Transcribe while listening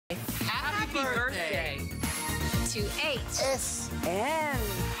birthday to HSN.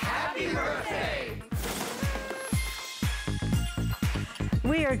 Happy birthday.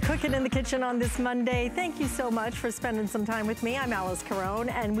 We are cooking in the kitchen on this Monday. Thank you so much for spending some time with me. I'm Alice Carone,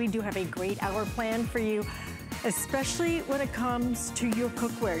 and we do have a great hour planned for you, especially when it comes to your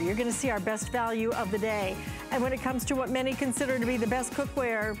cookware. You're gonna see our best value of the day. And when it comes to what many consider to be the best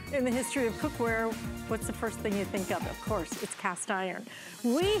cookware in the history of cookware, what's the first thing you think of? Of course, it's cast iron.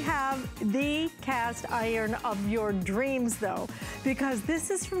 We have the cast iron of your dreams though, because this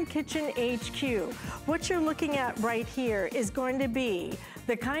is from Kitchen HQ. What you're looking at right here is going to be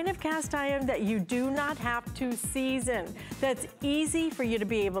the kind of cast iron that you do not have to season, that's easy for you to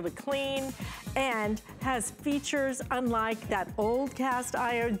be able to clean, and has features unlike that old cast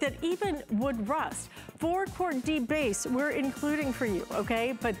iron that even would rust. 4-quart deep base we're including for you,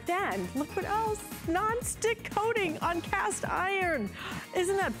 okay? But then, look what else, non-stick coating on cast iron.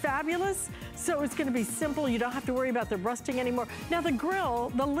 Isn't that fabulous? So it's gonna be simple, you don't have to worry about the rusting anymore. Now the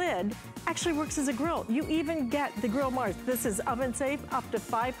grill, the lid, actually works as a grill. You even get the grill marks. This is oven safe up to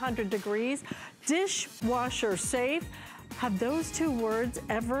 500 degrees, dishwasher safe. Have those two words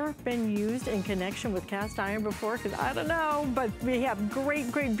ever been used in connection with cast iron before? Because I don't know, but we have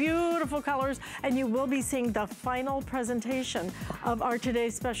great, great, beautiful colors, and you will be seeing the final presentation of our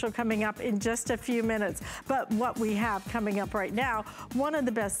today's special coming up in just a few minutes. But what we have coming up right now, one of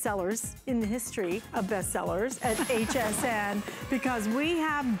the best sellers in the history of bestsellers at HSN, because we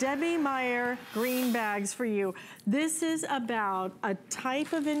have Debbie Meyer green bags for you. This is about a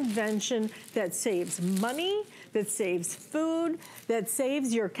type of invention that saves money, that saves food, that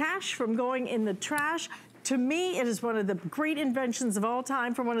saves your cash from going in the trash. To me, it is one of the great inventions of all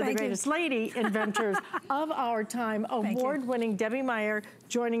time from one of the greatest lady inventors of our time, award-winning Debbie Meyer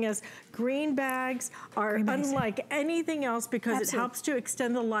joining us. Green bags are unlike anything else because it helps to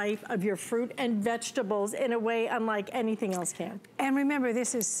extend the life of your fruit and vegetables in a way unlike anything else can. And remember,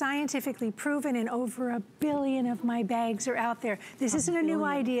 this is scientifically proven, and over 1 billion of my bags are out there. This isn't a new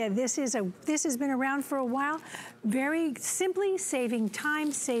idea. This has been around for a while. Very simply saving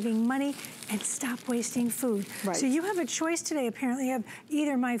time, saving money, and stop wasting food. So you have a choice today, apparently, of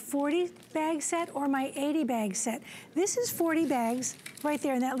either my 40 bag set or my 80 bag set. This is 40 bags right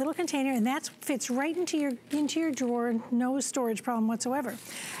there in that little container, and that fits right into your drawer, no storage problem whatsoever.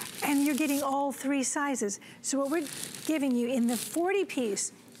 And you're getting all 3 sizes. So what we're giving you in the 40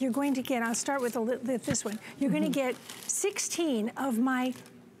 piece, you're going to get, I'll start with this one, you're gonna get 16 of my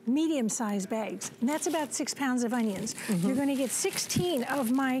medium-sized bags, and that's about 6 pounds of onions. You're gonna get 16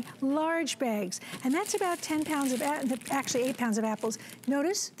 of my large bags, and that's about 10 pounds of, actually 8 pounds of apples.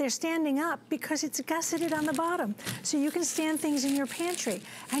 Notice they're standing up because it's gusseted on the bottom. So you can stand things in your pantry,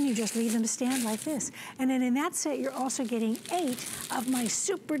 and you just leave them stand like this. And then in that set, you're also getting 8 of my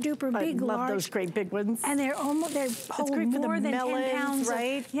super duper big, large. I love those great big ones. And they're almost, they hold more than 10 pounds,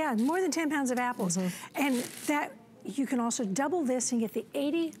 right? Yeah, more than 10 pounds of apples. And that, you can also double this and get the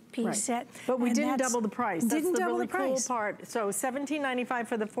 80-piece set. But we didn't double the price. That's the really cool price. part. So $17.95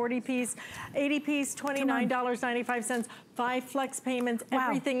 for the 40-piece, 80-piece, $29.95, 5 flex payments,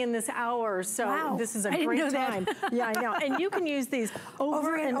 everything in this hour. So this is a great time. Yeah, I know. And you can use these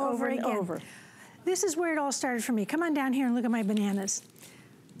over and over and over. This is where it all started for me. Come on down here and look at my bananas.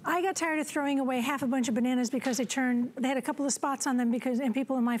 I got tired of throwing away half a bunch of bananas because they had a couple of spots on them and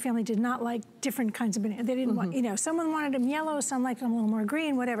people in my family did not like different kinds of bananas. They didn't want, you know, someone wanted them yellow, some liked them a little more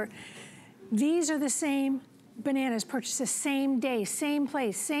green, whatever. These are the same bananas purchased the same day, same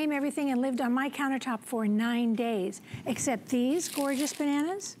place, same everything, and lived on my countertop for 9 days. Except these gorgeous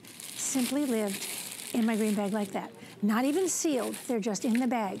bananas simply lived in my green bag like that. Not even sealed, they're just in the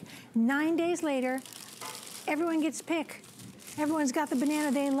bag. 9 days later, everyone gets to pick. Everyone's got the banana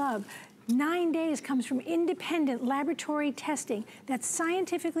they love. 9 days comes from independent laboratory testing that's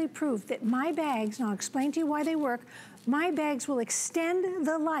scientifically proved that my bags, and I'll explain to you why they work, my bags will extend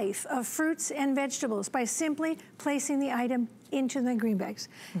the life of fruits and vegetables by simply placing the item into the green bags.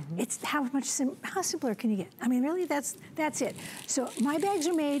 It's how simpler can you get? I mean, really, that's it. So my bags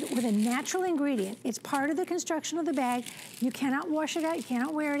are made with a natural ingredient. It's part of the construction of the bag. You cannot wash it out, you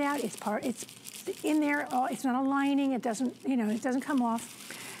cannot wear it out. It's in there, it's not a lining, it doesn't, you know, it doesn't come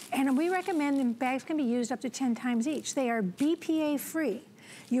off. And we recommend the bags can be used up to 10 times each. They are BPA free.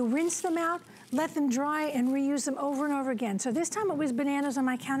 You rinse them out, let them dry, and reuse them over and over again. So this time it was bananas on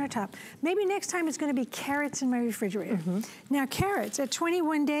my countertop. Maybe next time it's gonna be carrots in my refrigerator. Now carrots, at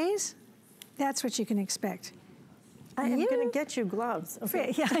 21 days, that's what you can expect. I am gonna get you gloves.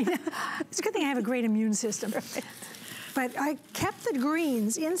 Yeah, I know. It's a good thing I have a great immune system. But I kept the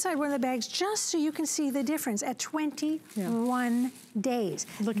greens inside one of the bags just so you can see the difference at 21 days.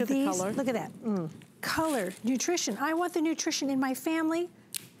 Look at the color. Look at that. Color, nutrition. I want the nutrition in my family,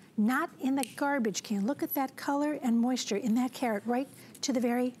 not in the garbage can. Look at that color and moisture in that carrot right to the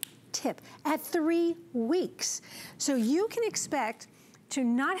very tip at 3 weeks. So you can expect to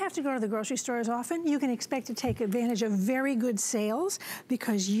not have to go to the grocery store as often. You can expect to take advantage of very good sales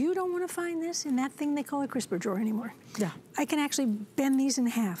because you don't want to find this in that thing they call a crisper drawer anymore. Yeah. I can actually bend these in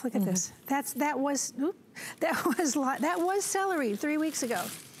half. Look at this. That was celery 3 weeks ago.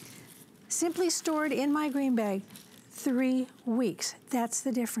 Simply stored in my green bag 3 weeks. That's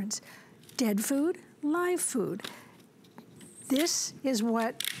the difference. Dead food, live food. This is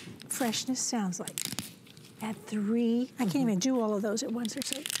what freshness sounds like. At 3, I can't even do all of those at once or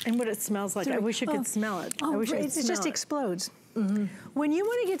so. And what it smells like, I wish you could smell it. I wish it just explodes. When you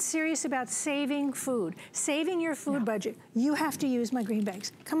want to get serious about saving food, saving your food budget, you have to use my green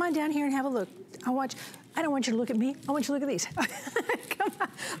bags. Come on down here and have a look. I don't want you to look at me. I want you to look at these. Come on.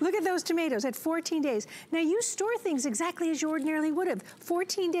 Look at those tomatoes at 14 days. Now you store things exactly as you ordinarily would have.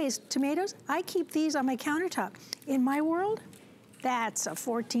 14 days, tomatoes, I keep these on my countertop. In my world, that's a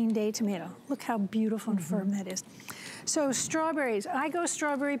 14-day tomato. Look how beautiful and firm that is. So strawberries, I go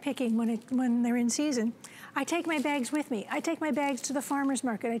strawberry picking when they're in season. I take my bags with me. I take my bags to the farmer's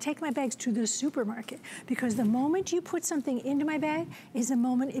market. I take my bags to the supermarket because the moment you put something into my bag is the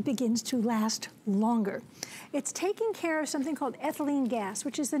moment it begins to last longer. It's taking care of something called ethylene gas,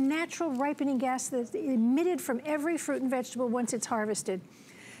 which is the natural ripening gas that's emitted from every fruit and vegetable once it's harvested.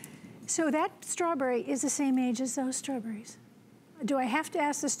 So that strawberry is the same age as those strawberries. Do I have to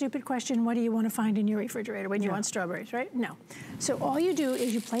ask the stupid question, what do you want to find in your refrigerator when you want strawberries, right? No. So all you do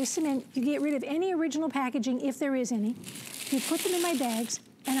is you place them in, you get rid of any original packaging, if there is any. You put them in my bags,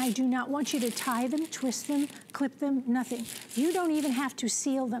 and I do not want you to tie them, twist them, clip them, nothing. You don't even have to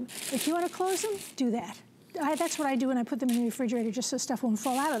seal them. If you want to close them, do that. That's what I do when I put them in the refrigerator, just so stuff won't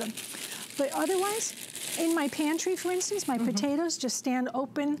fall out of them. But otherwise, in my pantry, for instance, my potatoes just stand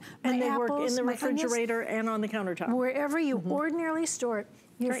open. And they work in the refrigerator and on the countertop. Wherever you ordinarily store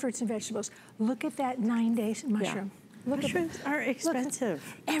your fruits and vegetables. Look at that 9-day mushroom. Mushrooms are expensive.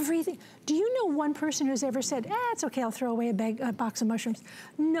 Everything. Do you know one person who's ever said, it's okay, I'll throw away a box of mushrooms?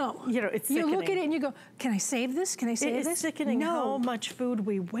 No. You know, it's sickening. You look at it and you go, can I save this? Can I save this? It's sickening how much food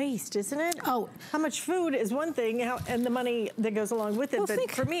we waste, isn't it? Oh. How much food is one thing, and the money that goes along with it. Well,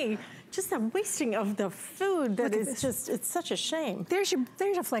 but for me, just the wasting of the food that is just, it's such a shame. There's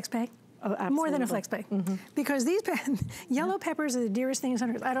your flex bag. Oh, absolutely. More than a flex bag. Because these yellow peppers are the dearest things on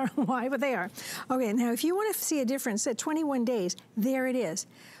earth. I don't know why, but they are. Okay, now if you want to see a difference at 21 days, there it is.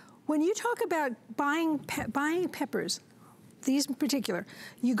 When you talk about buying peppers, these in particular,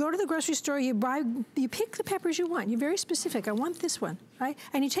 you go to the grocery store, you pick the peppers you want. You're very specific. I want this one, right?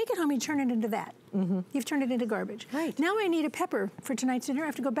 And you take it home, you turn it into that. You've turned it into garbage. Right. Now I need a pepper for tonight's dinner. I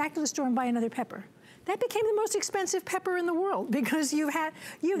have to go back to the store and buy another pepper. That became the most expensive pepper in the world because you've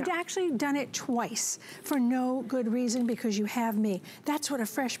actually done it twice for no good reason because you have me. That's what a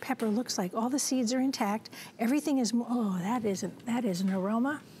fresh pepper looks like. All the seeds are intact. Everything is, that is an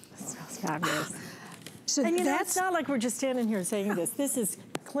aroma. That smells fabulous. So and it's not like we're just standing here saying this. This is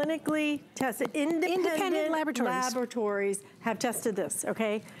clinically tested. Independent laboratories have tested this,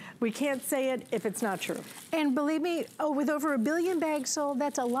 okay? We can't say it if it's not true. And believe me, with over 1 billion bags sold,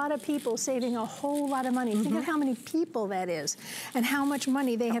 that's a lot of people saving a whole lot of money. Think of how many people that is and how much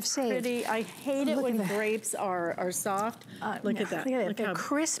money they have saved. I hate it when grapes are soft. Look at that. Look at that. They're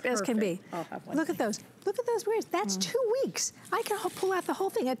crisp as can be. I'll have one. Look at those. Look at those berries. That's 2 weeks. I can pull out the whole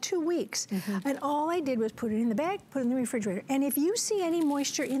thing at 2 weeks. And all I did was put it in the bag, put it in the refrigerator. And if you see any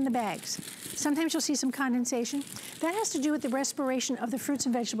moisture in the bags, sometimes you'll see some condensation. That has to do with the respiration of the fruits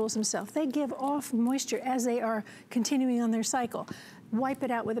and vegetables themselves. They give off moisture as they are continuing on their cycle. Wipe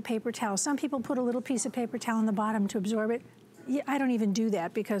it out with a paper towel. Some people put a little piece of paper towel on the bottom to absorb it. Yeah, I don't even do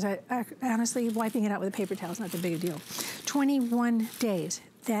that because I honestly, wiping it out with a paper towel is not the big deal. 21 days.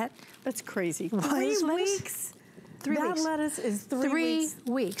 That's crazy. 3 weeks. 3 weeks. That lettuce is 3 weeks.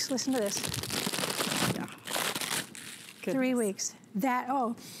 3 weeks. Listen to this. Yeah. 3 weeks.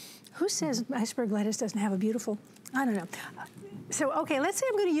 Who says iceberg lettuce doesn't have a beautiful, I don't know. So, okay, let's say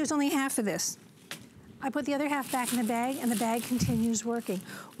I'm going to use only half of this. I put the other half back in the bag, and the bag continues working.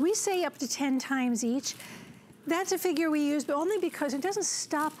 We say up to 10 times each. That's a figure we use, but only because it doesn't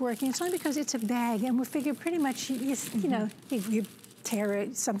stop working. It's only because it's a bag, and we figure pretty much, you know, you tear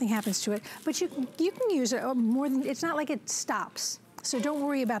it, something happens to it. But you can use it more than, it's not like it stops. So don't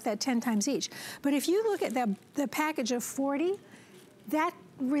worry about that 10 times each. But if you look at the package of 40, that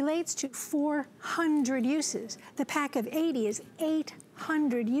relates to 400 uses. The pack of 80 is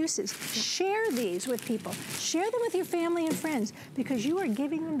 800 uses. Share these with people. Share them with your family and friends because you are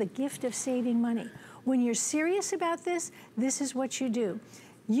giving them the gift of saving money. When you're serious about this, this is what you do.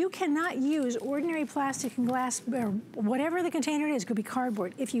 You cannot use ordinary plastic and glass or whatever the container is. It could be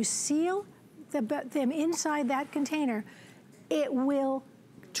cardboard. If you seal them inside that container, it will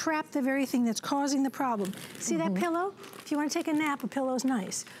trap the very thing that's causing the problem. See that pillow? If you want to take a nap, a pillow's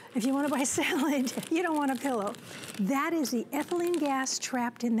nice. If you want to buy salad, you don't want a pillow. That is the ethylene gas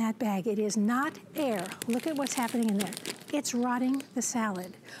trapped in that bag. It is not air. Look at what's happening in there. It's rotting the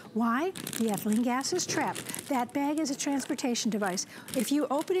salad. Why? The ethylene gas is trapped. That bag is a transportation device. If you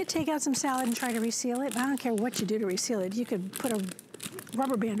open it, take out some salad and try to reseal it, I don't care what you do to reseal it. You could put a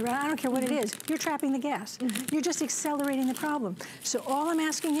rubber band around, I don't care what it is, you're trapping the gas. You're just accelerating the problem. So all I'm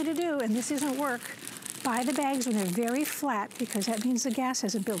asking you to do, and this isn't work, buy the bags when they're very flat because that means the gas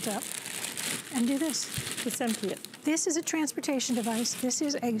hasn't built up, and do this. Just empty it. This is a transportation device. This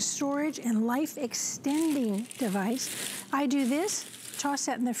is a storage and life extending device. I do this, toss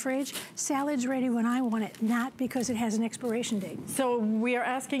that in the fridge. Salad's ready when I want it, not because it has an expiration date. So we are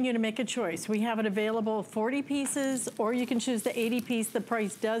asking you to make a choice. We have it available 40 pieces, or you can choose the 80 piece. The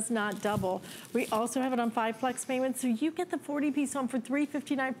price does not double. We also have it on 5 flex payments, so you get the 40 piece home for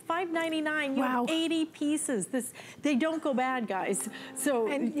 $359, $599. You have 80 pieces. They don't go bad, guys. So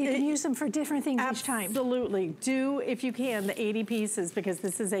and you can use them for different things each time. Absolutely. Do, if you can, the 80 pieces because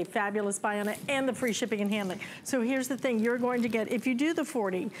this is a fabulous buy on it and the free shipping and handling. So here's the thing. You're going to get, if you do the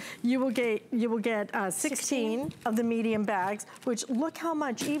 40, you will get 16 of the medium bags, which look how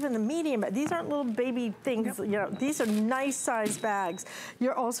much even the medium, these aren't little baby things, you know, these are nice sized bags.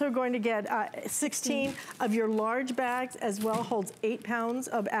 You're also going to get 16 of your large bags as well, holds 8 pounds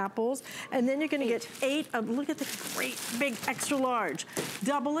of apples. And then you're gonna get 8 of, look at the great big extra large.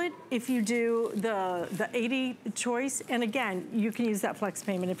 Double it if you do the 80 choice. And again, you can use that flex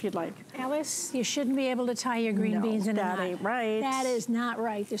payment if you'd like. Alice, you shouldn't be able to tie your green beans in a knot. That ain't right. That is not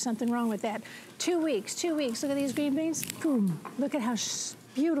right. There's something wrong with that. 2 weeks, 2 weeks. Look at these green beans. Boom. Look at how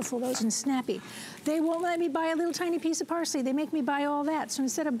beautiful those and snappy. They won't let me buy a little tiny piece of parsley. They make me buy all that. So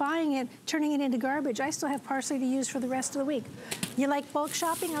instead of buying it, turning it into garbage, I still have parsley to use for the rest of the week. You like bulk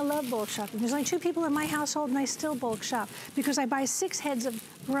shopping? I love bulk shopping. There's only 2 people in my household and I still bulk shop because I buy 6 heads of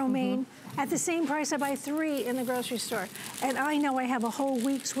romaine at the same price I buy 3 in the grocery store. And I know I have a whole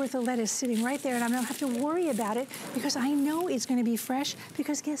week's worth of lettuce sitting right there and I don't have to worry about it because I know it's gonna be fresh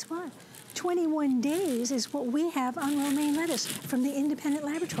because guess what? 21 days is what we have on romaine lettuce from the independent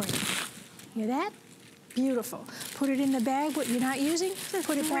laboratory. Hear that? Beautiful. Put it in the bag, what you're not using,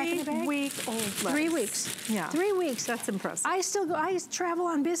 put it back in the bag. 3 week old lettuce. 3 weeks. Yeah. 3 weeks. That's impressive. I still go, I travel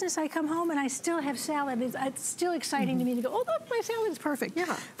on business, I come home and I still have salad. It's still exciting to me to go, oh look, my salad's perfect.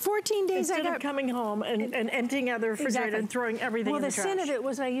 Yeah. 14 days Instead of coming home and emptying out the refrigerator and throwing everything in the trash. Well, the sin of it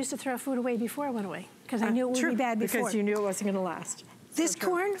was I used to throw food away before I went away because I knew it would be bad before. Because you knew it wasn't gonna last. This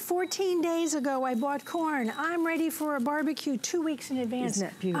corn, 14 days ago, I bought corn. I'm ready for a barbecue 2 weeks in advance. Isn't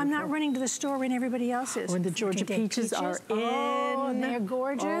that beautiful? I'm not running to the store when everybody else is. When the Georgia peaches are in. Oh, and they're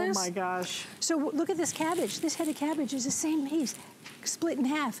gorgeous. Oh my gosh. So look at this cabbage. This head of cabbage is the same piece, split in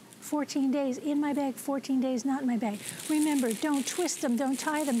half. 14 days in my bag, 14 days not in my bag. Remember, don't twist them, don't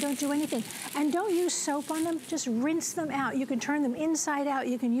tie them, don't do anything. And don't use soap on them, just rinse them out. You can turn them inside out,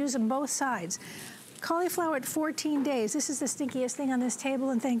 you can use them both sides. Cauliflower at 14 days. This is the stinkiest thing on this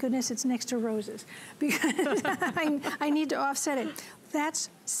table, and thank goodness it's next to roses because I need to offset it. That's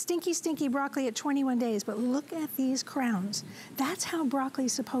stinky, stinky broccoli at 21 days, but look at these crowns. That's how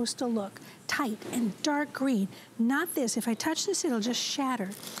broccoli's supposed to look, tight and dark green. Not this. If I touch this, it'll just shatter.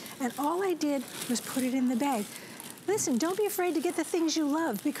 And all I did was put it in the bag. Listen, don't be afraid to get the things you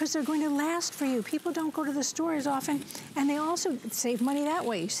love because they're going to last for you. People don't go to the store as often, and they also save money that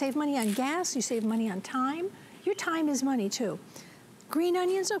way. You save money on gas, you save money on time. Your time is money too. Green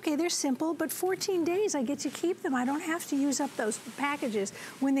onions, okay, they're simple, but 14 days I get to keep them. I don't have to use up those packages.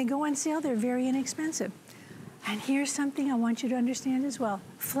 When they go on sale, they're very inexpensive. And here's something I want you to understand as well.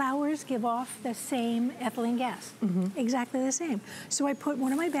 Flowers give off the same ethylene gas, exactly the same. So I put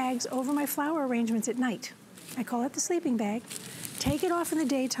one of my bags over my flower arrangements at night. I call it the sleeping bag. Take it off in the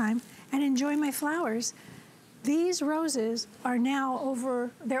daytime and enjoy my flowers. These roses are now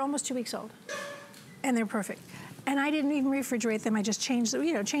they're almost 2 weeks old and they're perfect. And I didn't even refrigerate them. I just changed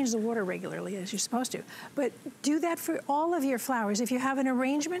the water regularly as you're supposed to. But do that for all of your flowers. If you have an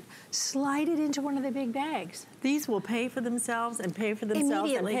arrangement, slide it into one of the big bags. These will pay for themselves and pay for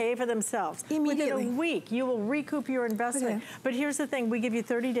themselves and pay for themselves. Immediately. Within a week, you will recoup your investment. Okay. But here's the thing, we give you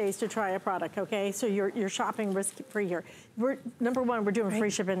 30 days to try a product, okay? So you're shopping risk-free here. Number one, we're doing free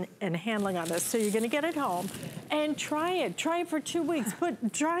shipping and handling on this. So you're gonna get it home and try it. Try it for 2 weeks.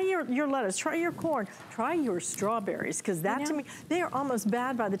 Try your lettuce, try your corn, try your strawberries, because that to me, they are almost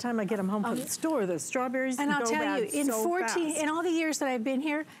bad by the time I get them home from the store. Those strawberries and I'll tell you, in so 14, in all the years that I've been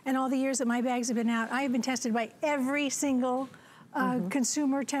here and all the years that my bags have been out, I have been tested by every single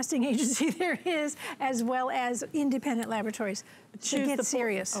consumer testing agency there is, as well as independent laboratories. Choose the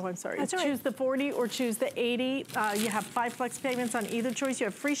serious. Oh, I'm sorry. That's choose right. the 40 or choose the 80. You have 5 flex payments on either choice. You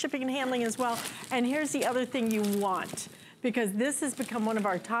have free shipping and handling as well. And here's the other thing you want, because this has become one of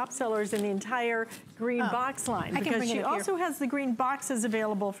our top sellers in the entire green box line, because she also has the green boxes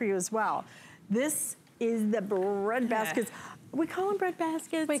available for you as well. This is the bread baskets. We call them bread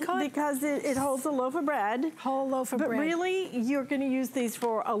baskets because it holds a loaf of bread. Whole loaf of bread. But really, you're gonna use these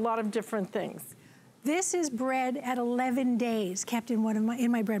for a lot of different things. This is bread at 11 days kept in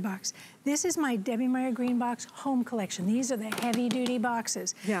my bread box. This is my Debbie Meyer Green Box home collection. These are the heavy duty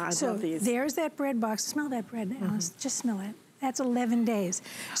boxes. Yeah, I love these. There's that bread box. Smell that bread, Alice. Just smell it. That's 11 days.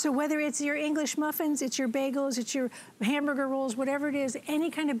 So whether it's your English muffins, it's your bagels, it's your hamburger rolls, whatever it is, any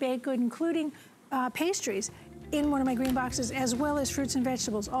kind of baked good, including pastries, in one of my green boxes, as well as fruits and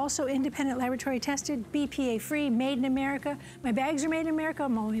vegetables. Also independent laboratory tested, BPA free, made in America. My bags are made in America, all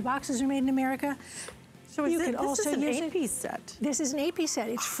my boxes are made in America. So this is an 8-piece set. This is an 8-piece set.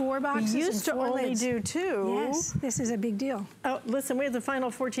 It's 4 boxes. We used to only do 2. Yes, this is a big deal. Oh, listen, we have the final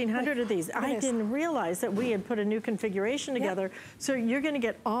 1,400 of these. I didn't realize that we had put a new configuration together. So you're gonna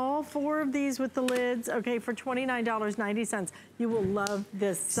get all 4 of these with the lids, okay, for $29.90. You will love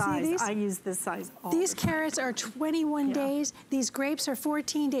this size. I use this size all These the time. carrots are 21 days. These grapes are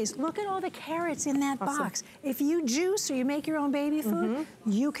 14 days. Look at all the carrots in that box. If you juice or you make your own baby food,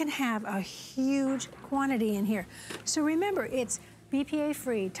 you can have a huge quantity in here. So remember, it's BPA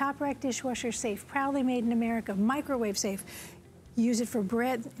free, top rack dishwasher safe, proudly made in America, microwave safe. Use it for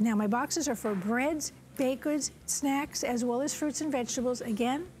bread. Now my boxes are for breads, baked goods, snacks, as well as fruits and vegetables.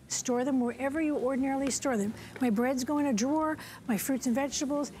 Again, store them wherever you ordinarily store them. My breads go in a drawer, my fruits and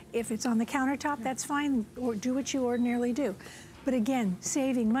vegetables, if it's on the countertop, that's fine, or do what you ordinarily do. But again,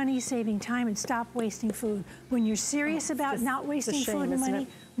 saving money, saving time, and stop wasting food. When you're serious about not wasting food and money,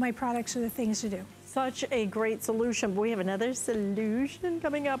 my products are the things to do. Such a great solution. But we have another solution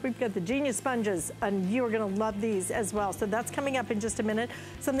coming up. We've got the Genius Sponges, and you are gonna love these as well. So that's coming up in just a minute.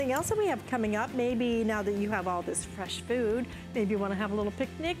 Something else that we have coming up, maybe now that you have all this fresh food, maybe you wanna have a little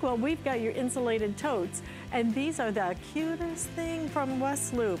picnic. Well, we've got your insulated totes, and these are the cutest thing from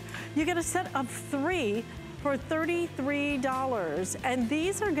West Loop. You get a set of 3 for $33, and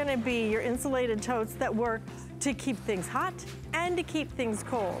these are gonna be your insulated totes that work to keep things hot and to keep things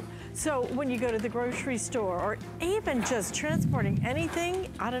cold. So when you go to the grocery store, or even just transporting anything,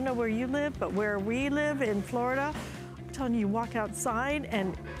 I don't know where you live, but where we live in Florida, I'm telling you, walk outside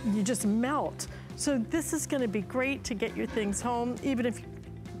and you just melt. So this is gonna be great to get your things home, even if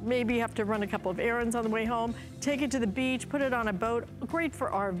maybe you have to run a couple of errands on the way home, take it to the beach, put it on a boat, great for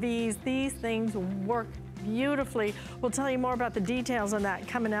RVs. These things work beautifully. We'll tell you more about the details on that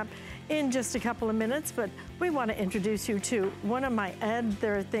coming up in just a couple of minutes, but we want to introduce you to one of my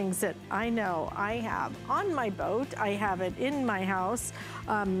other things that I know I have on my boat. I have it in my house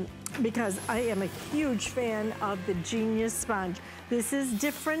because I am a huge fan of the Genius Sponge. This is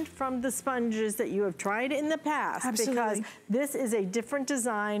different from the sponges that you have tried in the past. Absolutely. Because this is a different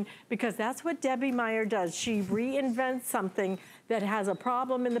design, because that's what Debbie Meyer does. She reinvents something that has a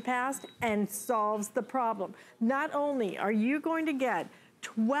problem in the past and solves the problem. Not only are you going to get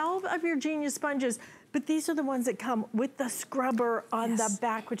 12 of your Genius Sponges, but these are the ones that come with the scrubber on the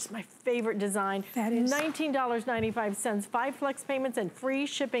back, which is my favorite design. That is. $19.95, 5 flex payments, and free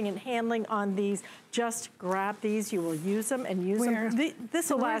shipping and handling on these. Just grab these. You will use them and use them. This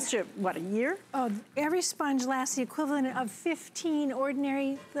will last you, what, a year? Oh, every sponge lasts the equivalent of 15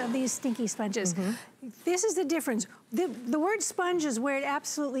 ordinary of these stinky sponges. This is the difference. The word sponge is where it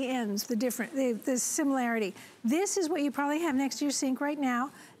absolutely ends, the similarity. This is what you probably have next to your sink right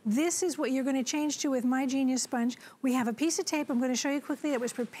now. This is what you're going to change to with my Genius Sponge. We have a piece of tape I'm going to show you quickly that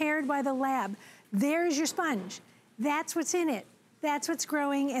was prepared by the lab. There's your sponge. That's what's in it. That's what's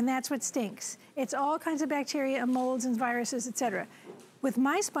growing, and that's what stinks. It's all kinds of bacteria and molds and viruses, etc. With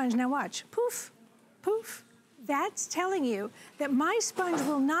my sponge, now watch, poof, poof. That's telling you that my sponge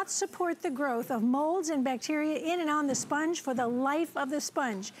will not support the growth of molds and bacteria in and on the sponge for the life of the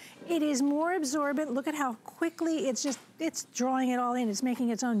sponge. It is more absorbent. Look at how quickly it's drawing it all in. It's making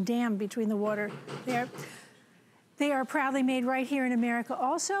its own dam between the water there. They are proudly made right here in America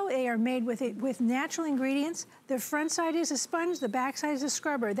also. They are made with natural ingredients. The front side is a sponge, the back side is a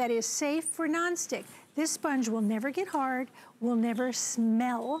scrubber that is safe for nonstick. This sponge will never get hard, will never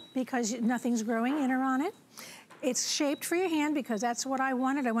smell because nothing's growing in or on it. It's shaped for your hand because that's what I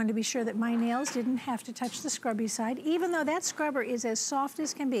wanted. I wanted to be sure that my nails didn't have to touch the scrubby side, even though that scrubber is as soft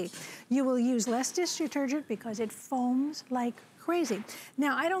as can be. You will use less dish detergent because it foams like crazy.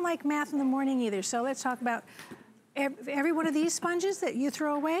 Now, I don't like math in the morning either, so let's talk about every one of these sponges that you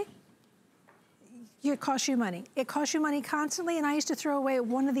throw away. It costs you money. It costs you money constantly, and I used to throw away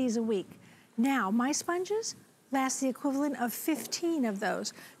one of these a week. Now, my sponges last the equivalent of 15 of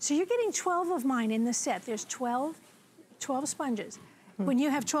those. So you're getting 12 of mine in the set. There's 12 sponges. When you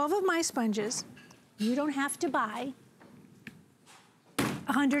have 12 of my sponges, you don't have to buy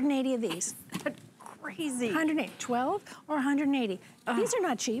 180 of these. Crazy. 180, 12 or 180. These are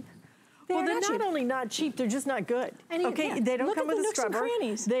not cheap. Well, they're not only not cheap, they're just not good. And they don't come with a scrubber.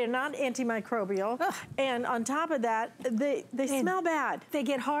 Crannies. They're not antimicrobial. And on top of that, they smell bad. They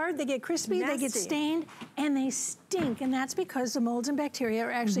get hard, they get crispy, Nasty. they get stained, and they stink. And that's because the molds and bacteria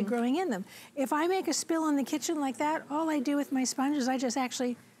are actually growing in them. If I make a spill in the kitchen like that, all I do with my sponge is I just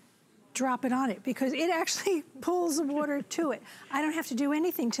actually drop it on it because it actually pulls the water to it. I don't have to do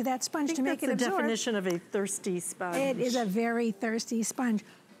anything to that sponge to make it absorb. That's the definition of a thirsty sponge. It is a very thirsty sponge,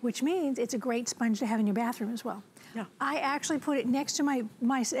 which means it's a great sponge to have in your bathroom as well. Yeah. I actually put it next to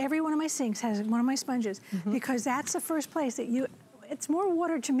every one of my sinks has one of my sponges because that's the first place that it's more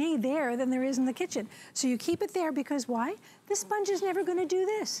water to me there than there is in the kitchen. So you keep it there because why? The sponge is never going to do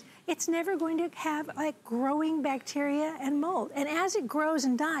this. It's never going to have like growing bacteria and mold. And as it grows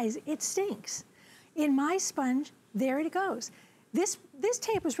and dies, it stinks. In my sponge, there it goes. This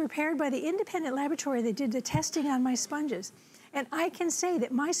tape was prepared by the independent laboratory that did the testing on my sponges. And I can say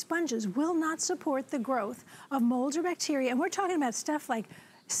that my sponges will not support the growth of molds or bacteria. And we're talking about stuff like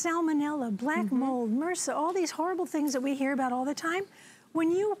salmonella, black mold, MRSA, all these horrible things that we hear about all the time.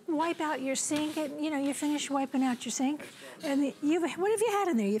 When you wipe out your sink, and you finish wiping out your sink, and what have you had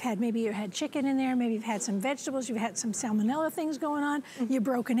in there? Maybe you had chicken in there, maybe you've had some vegetables, you've had some salmonella things going on, you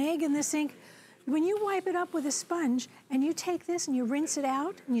broke an egg in the sink. When you wipe it up with a sponge, and you take this and you rinse it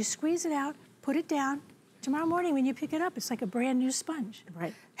out, and you squeeze it out, put it down, tomorrow morning when you pick it up, it's like a brand new sponge.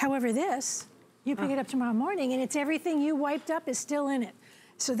 Right. However, you pick it up tomorrow morning and it's everything you wiped up is still in it.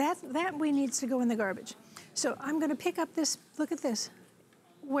 So that needs to go in the garbage. So I'm gonna pick up this, look at this.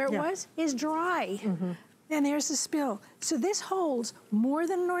 Where it was is dry. And there's the spill. So this holds more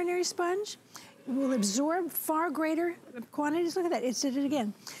than an ordinary sponge. It will absorb far greater quantities. Look at that, it did it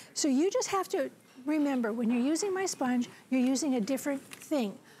again. So you just have to remember, when you're using my sponge, you're using a different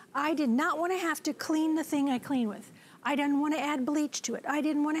thing. I did not want to have to clean the thing I clean with. I didn't want to add bleach to it. I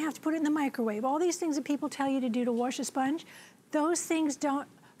didn't want to have to put it in the microwave. All these things that people tell you to do to wash a sponge, those things don't,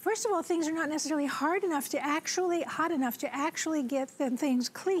 first of all, things are not necessarily hot enough to actually get them things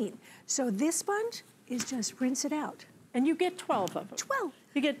clean. So this sponge is just rinse it out. And you get 12 of them. 12.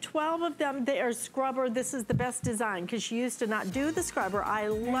 You get 12 of them. They are scrubber. This is the best design because she used to not do the scrubber. I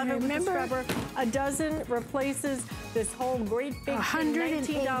love it with the scrubber. A dozen replaces this whole great big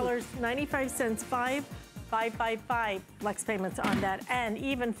 $19.95, 555 flex payments on that, and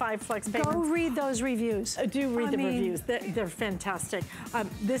even 5 flex payments. Go read those reviews. Do read the reviews. They're fantastic.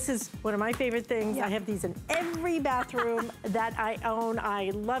 This is one of my favorite things. I have these in every bathroom that I own.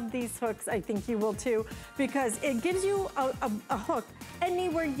 I love these hooks. I think you will too, because it gives you a hook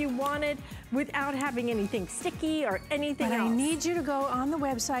anywhere you want it without having anything sticky or anything else. I need you to go on the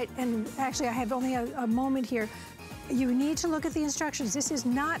website, and actually I have only a moment here. You need to look at the instructions. This is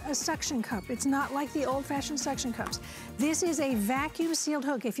not a suction cup. It's not like the old-fashioned suction cups. This is a vacuum sealed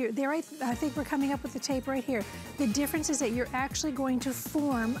hook. If you're there, I think we're coming up with the tape right here. The difference is that you're actually going to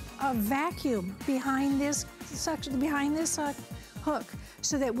form a vacuum behind this suction, hook,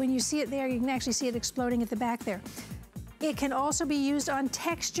 so that when you see it there, you can actually see it exploding at the back there. It can also be used on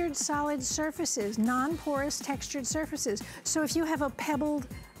textured solid surfaces, non-porous textured surfaces. So if you have a pebbled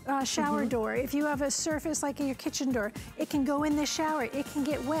shower door, if you have a surface like your kitchen door, it can go in the shower. It can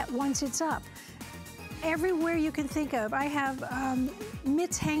get wet once it's up. Everywhere you can think of. I have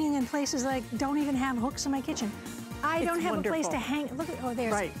mitts hanging in places like don't even have hooks in my kitchen. I don't have a place to hang. Look at,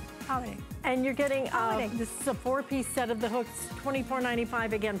 there's. Right. Holiday. And you're getting, this is a 4-piece set of the hooks,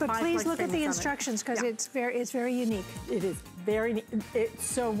 $24.95 again. But please look at the instructions because it's very unique. It is very, it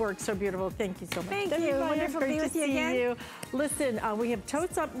so works so beautiful. Thank you so much. Thank you. Wonderful to be with you again. Listen, we have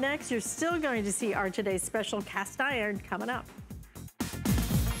totes up next. You're still going to see our today's special cast iron coming up.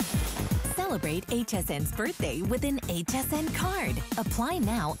 Celebrate HSN's birthday with an HSN card. Apply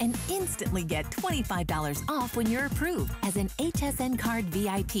now and instantly get $25 off when you're approved. As an HSN card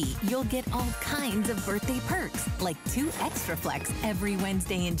VIP, you'll get all kinds of birthday perks, like 2 extra flex every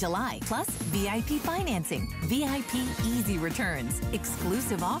Wednesday in July, plus VIP financing, VIP easy returns,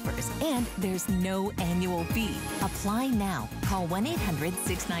 exclusive offers, and there's no annual fee. Apply now. Call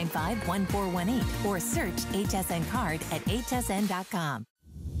 1-800-695-1418 or search HSN card at hsn.com.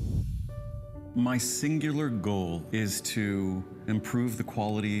 My singular goal is to improve the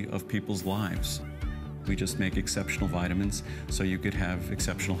quality of people's lives. We just make exceptional vitamins so you could have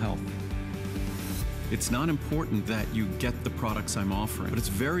exceptional health. It's not important that you get the products I'm offering, but it's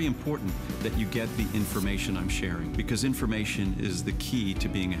very important that you get the information I'm sharing, because information is the key to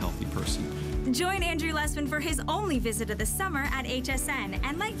being a healthy person. Join Andrew Lessman for his only visit of the summer at HSN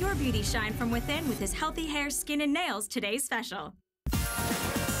and let your beauty shine from within with his Healthy Hair, Skin, and Nails Today's Special.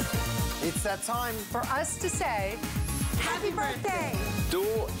 It's that time For us to say, happy birthday.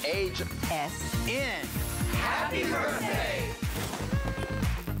 Dual Age SN. Happy birthday.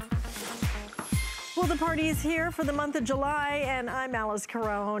 Well, the party is here for the month of July, and I'm Alice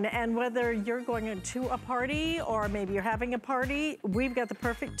Carone. And whether you're going to a party or maybe you're having a party, we've got the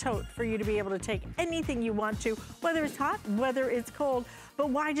perfect tote for you to be able to take anything you want to, whether it's hot, whether it's cold. But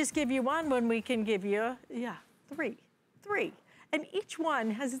why just give you one when we can give you, three. And each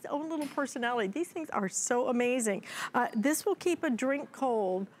one has its own little personality. These things are so amazing. This will keep a drink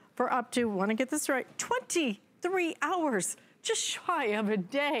cold for up to, want to get this right, 23 hours. Just shy of a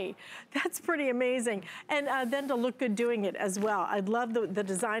day. That's pretty amazing. And then to look good doing it as well. I love the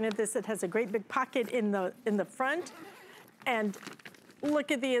design of this. It has a great big pocket in the front. And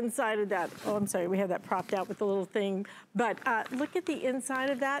look at the inside of that. Oh, I'm sorry, we have that propped out with the little thing. But look at the inside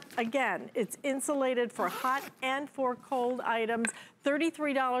of that. Again, it's insulated for hot and for cold items.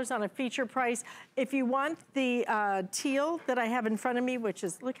 $33 on a feature price. If you want the teal that I have in front of me, which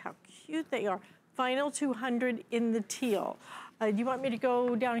is, look how cute they are. Final 200 in the teal. Do you want me to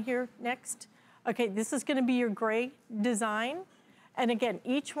go down here next? Okay, this is gonna be your gray design. And again,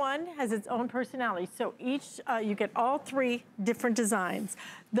 each one has its own personality. So each, you get all 3 different designs.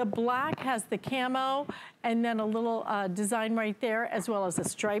 The black has the camo and then a little design right there, as well as a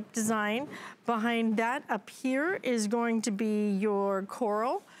stripe design. Behind that up here is going to be your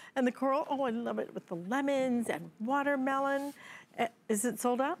coral. And the coral, oh, I love it with the lemons and watermelon. Is it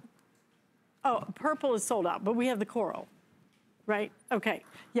sold out? Oh, purple is sold out, but we have the coral. Right, okay.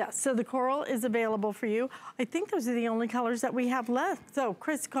 Yeah, so the coral is available for you. I think those are the only colors that we have left. So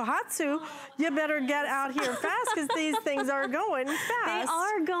Chris Kohatsu, you better get out here fast because these things are going fast. They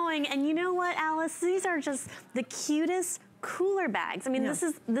are going, and you know what, Alice? These are just the cutest cooler bags. I mean, this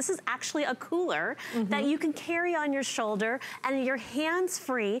is actually a cooler that you can carry on your shoulder and you're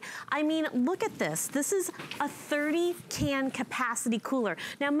hands-free. I mean, look at this. This is a 30-can capacity cooler.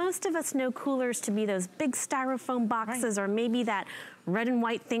 Now, most of us know coolers to be those big styrofoam boxes or maybe that red and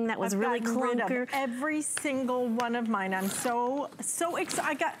white thing that was really clunker. Every single one of mine. I'm so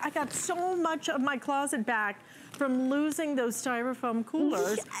excited. I got so much of my closet back from losing those styrofoam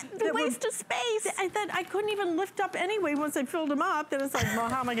coolers. The waste of space. That I couldn't even lift up anyway once I filled them up. Then it's like, well,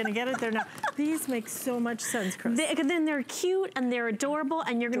 how am I gonna get it there now? These make so much sense, Chris. Then they're cute and they're adorable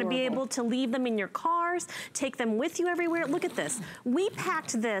and you're gonna be able to leave them in your cars, take them with you everywhere. Look at this. We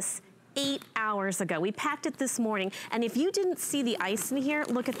packed this 8 hours ago. We packed it this morning, and if you didn't see the ice in here,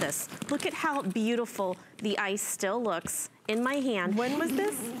 look at this. Look at how beautiful the ice still looks in my hand. When was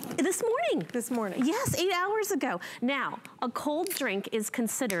this? This morning. This morning. Yes, 8 hours ago. Now, a cold drink is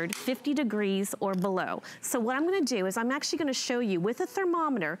considered 50 degrees or below. So what I'm gonna do is I'm actually gonna show you with a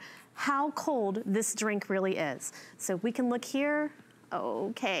thermometer how cold this drink really is. So if we can look here,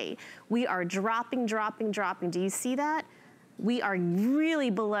 okay. We are dropping. Do you see that? We are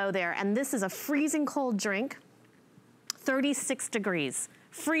really below there, and this is a freezing cold drink, 36 degrees.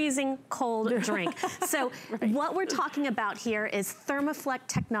 Freezing cold drink. So what we're talking about here is Thermoflex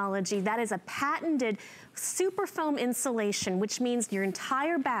technology. That is a patented super foam insulation, which means your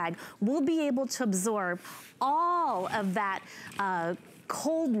entire bag will be able to absorb all of that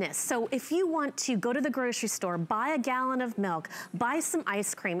coldness. So if you want to go to the grocery store, buy a gallon of milk, buy some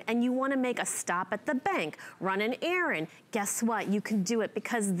ice cream, and you want to make a stop at the bank, run an errand, guess what? You can do it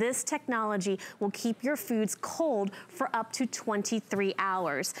because this technology will keep your foods cold for up to 23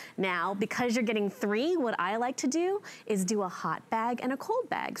 hours. Now, because you're getting 3, what I like to do is do a hot bag and a cold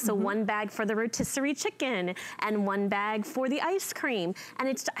bag. So one bag for the rotisserie chicken and one bag for the ice cream.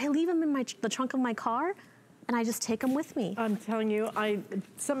 And I leave them in the trunk of my car, and I just take them with me. I'm telling you,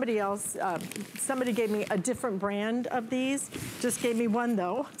 somebody gave me a different brand of these. Just gave me one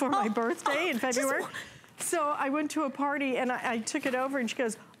though for my birthday in February. So I went to a party and I took it over and she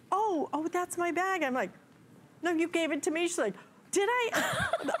goes, oh, that's my bag. I'm like, no, you gave it to me. She's like, did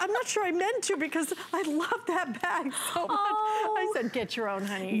I? I'm not sure I meant to because I love that bag so much. I said, get your own,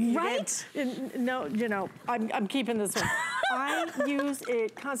 honey. Right? No, you know, I'm keeping this one. I use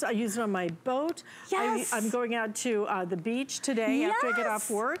it constantly. I use it on my boat. Yes. I'm going out to the beach today after I get off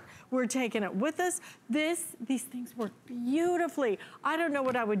work. We're taking it with us. These things work beautifully. I don't know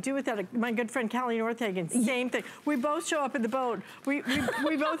what I would do without my good friend Callie Northagen, same thing. We both show up in the boat. We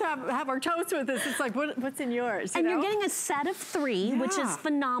both have our toast with us. It's like, what's in yours? And you're getting a set of 3, which is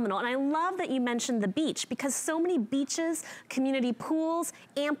phenomenal. And I love that you mentioned the beach because so many beaches, community pools,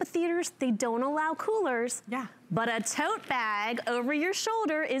 amphitheaters, they don't allow coolers. Yeah. But a tote bag over your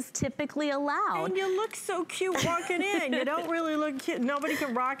shoulder is typically allowed. And you look so cute walking in. You don't really look cute. Nobody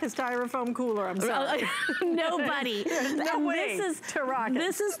can rock a styrofoam cooler, I'm sorry. Nobody. No way to rock it.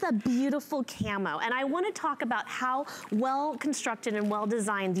 This is the beautiful camo. And I want to talk about how well constructed and well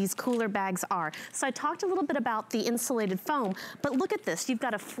designed these cooler bags are. So I talked a little bit about the insulated foam, but look at this. You've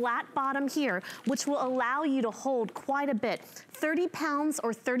got a flat bottom here, which will allow you to hold quite a bit. 30 pounds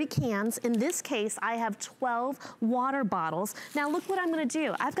or 30 cans. In this case, I have 12 water bottles. Now look what I'm gonna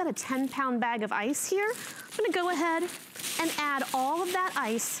do. I've got a 10-pound bag of ice here. I'm gonna go ahead and add all of that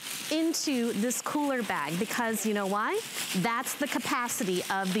ice into this cooler bag because you know why? That's the capacity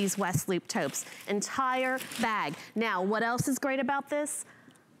of these West Loop totes. Entire bag. Now, what else is great about this?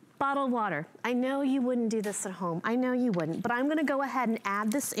 Bottled water. I know you wouldn't do this at home. I know you wouldn't, but I'm gonna go ahead and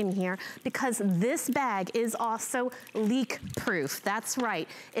add this in here because this bag is also leak proof. That's right.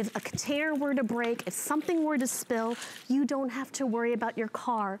 If a container were to break, if something were to spill, you don't have to worry about your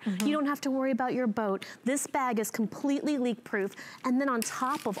car. You don't have to worry about your boat. This bag is completely leak proof. And then on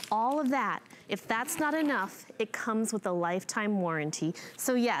top of all of that, if that's not enough, it comes with a lifetime warranty.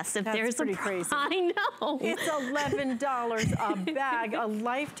 So yes, if there's a crazy. I know. It's $11 a bag, a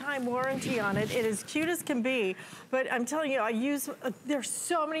lifetime warranty on it. It is cute as can be, but I'm telling you, there's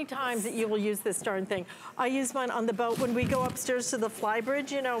so many times that you will use this darn thing. I use mine on the boat when we go upstairs to the fly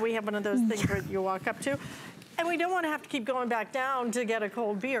bridge. You know, we have one of those things where you walk up to. And we don't want to have to keep going back down to get a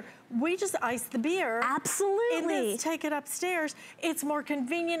cold beer. We just ice the beer. Absolutely. And then take it upstairs. It's more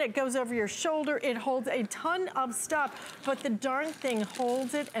convenient. It goes over your shoulder. It holds a ton of stuff, but the darn thing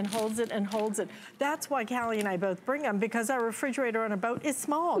holds it and holds it and holds it. That's why Callie and I both bring them, because our refrigerator on a boat is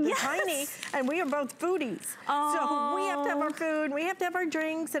small. They're tiny, and we are both foodies. So we have to have our food, we have to have our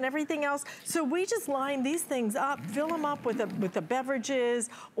drinks and everything else. So we just line these things up, fill them up with the beverages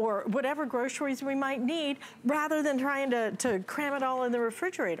or whatever groceries we might need, rather than trying to cram it all in the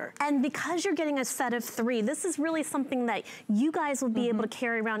refrigerator. And because you're getting a set of 3, this is really something that you guys will be able to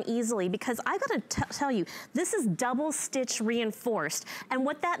carry around easily, because I gotta tell you, this is double stitch reinforced. And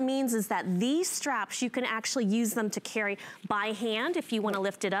what that means is that these straps, you can actually use them to carry by hand if you wanna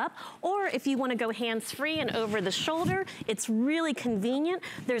lift it up, or if you wanna go hands-free and over the shoulder, it's really convenient.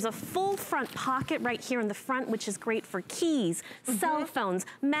 There's a full front pocket right here in the front, which is great for keys, cell phones,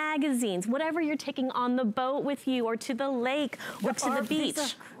 magazines, whatever you're taking on the boat with you or to the lake or to the beach.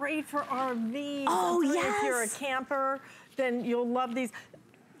 These are great for RVs. Oh, yes. If you're a camper, then you'll love these.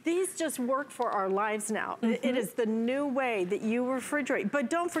 These just work for our lives now. It is the new way that you refrigerate. But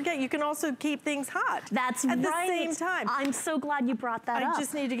don't forget, you can also keep things hot. That's at right. the same time. I'm so glad you brought that up. I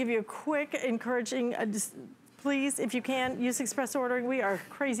just need to give you a quick, encouraging, please, if you can, use express ordering. We are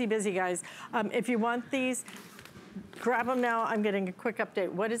crazy busy, guys. If you want these, grab them now. I'm getting a quick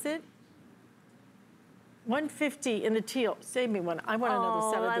update. What is it? $150 in the teal. Save me one. I want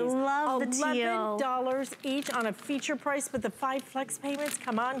another set of these. I love the teal. $11 each on a feature price with the 5 flex payments.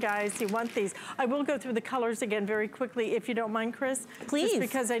 Come on, guys, you want these. I will go through the colors again very quickly, if you don't mind, Chris. Please. Just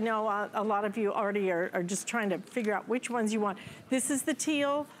because I know a lot of you already are just trying to figure out which ones you want. This is the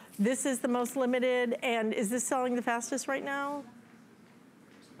teal. This is the most limited. And is this selling the fastest right now?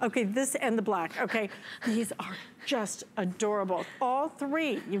 Okay, this and the black. Okay, these are just adorable. All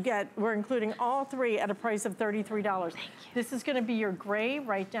three you get, we're including all three at a price of $33. Thank you. This is gonna be your gray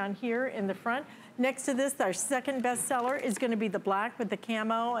right down here in the front. Next to this, our second bestseller is gonna be the black with the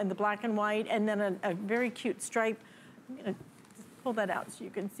camo and the black and white, and then a very cute stripe. I'm gonna pull that out so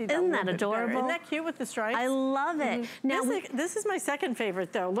you can see that. Isn't that adorable? Isn't that cute with the stripes? I love it. Now this is my second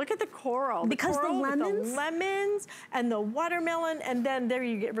favorite though. Look at the coral. Because the lemons? The lemons and the watermelon, and then there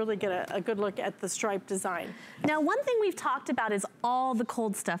you really get a good look at the stripe design. Now, one thing we've talked about is all the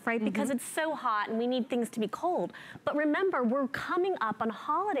cold stuff, right? Because it's so hot and we need things to be cold. But remember, we're coming up on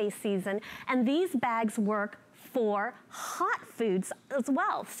holiday season, and these bags work for hot foods as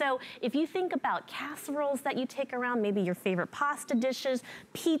well. So if you think about casseroles that you take around, maybe your favorite pasta dishes,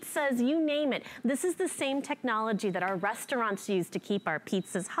 pizzas, you name it, this is the same technology that our restaurants use to keep our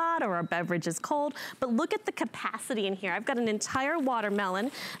pizzas hot or our beverages cold. But look at the capacity in here. I've got an entire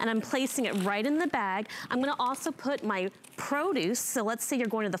watermelon and I'm placing it right in the bag. I'm gonna also put my produce, so let's say you're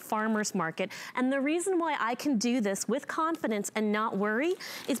going to the farmer's market, and the reason why I can do this with confidence and not worry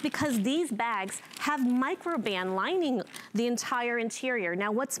is because these bags have microban lining the entire interior.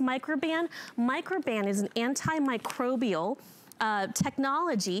 Now, what's microban? Microban is an antimicrobial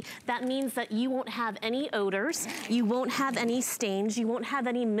technology. That means that you won't have any odors, you won't have any stains, you won't have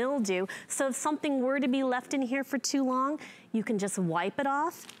any mildew. So if something were to be left in here for too long, you can just wipe it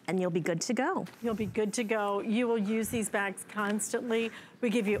off and you'll be good to go. You'll be good to go. You will use these bags constantly.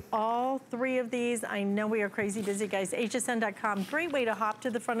 We give you all three of these. I know we are crazy busy, guys. HSN.com, great way to hop to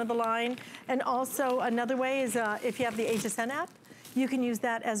the front of the line. And also another way is if you have the HSN app, you can use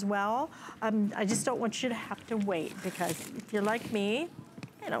that as well. I just don't want you to have to wait, because if you're like me,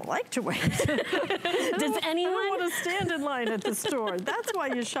 I don't like to wait. Does anyone? I don't want to stand in line at the store. That's why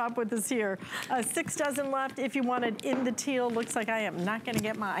you shop with us here. 6 dozen left. If you want it in the teal, looks like I am not going to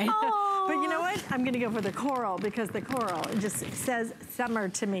get mine. But you know what? I'm going to go for the coral, because the coral just says summer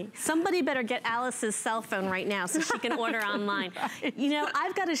to me. Somebody better get Alice's cell phone right now so she can order online. Right. You know,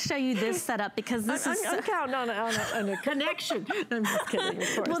 I've got to show you this setup, because this is... I'm counting on a connection. I'm just kidding,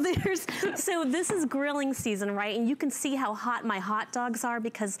 of course. Well, so this is grilling season, right? And you can see how hot my hot dogs are,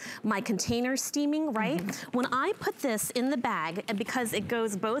 because my container's steaming, right? When I put this in the bag, and because it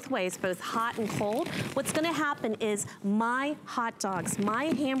goes both ways, both hot and cold, what's gonna happen is my hot dogs, my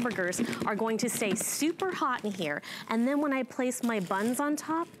hamburgers are going to stay super hot in here. And then when I place my buns on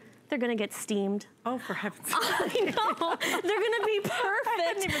top, they're gonna get steamed. Oh, for heaven's sake. I know. They're gonna be perfect I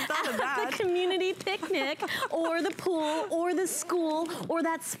hadn't even thought of that. at the community picnic or the pool or the school or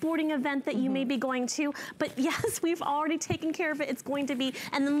that sporting event that you may be going to. But yes, we've already taken care of it. It's going to be,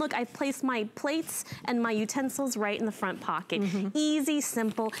 and then look, I've placed my plates and my utensils right in the front pocket. Easy,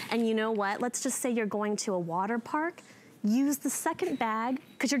 simple, and you know what? Let's just say you're going to a water park. Use the second bag,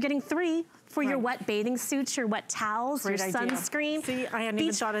 because you're getting 3 for your wet bathing suits, your wet towels, your sunscreen. See, I hadn't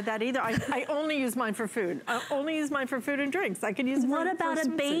even thought of that either. I only use mine for food. I only use mine for food and drinks. I could use it for What about a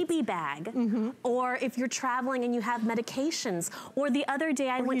baby bag? Or if you're traveling and you have medications. Or the other day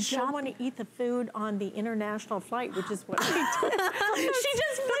I went shopping. You don't want to eat the food on the international flight, which is what we did. She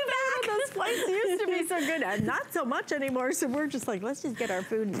just flew back. Those flights used to be so good, and not so much anymore. So we're just like, let's just get our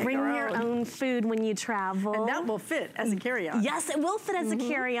food and bring your own food when you travel. And that will fit as a carry-on. Yes, it will fit as a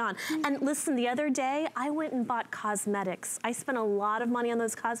carry-on. And listen, the other day, I went and bought cosmetics. I spent a lot of money on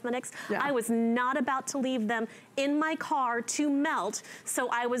those cosmetics. I was not about to leave them in my car to melt, so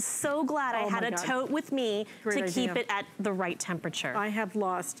I was so glad I had a tote with me to keep it at the right temperature. I have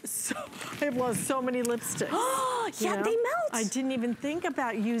lost so many lipsticks. Oh, yeah, they melt. I didn't even think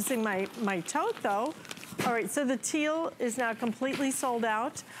about using my tote, though. All right, so the teal is now completely sold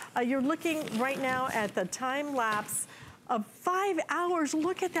out. You're looking right now at the time lapse of 5 hours.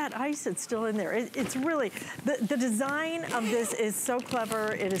 Look at that ice that's still in there. It's really, the design of this is so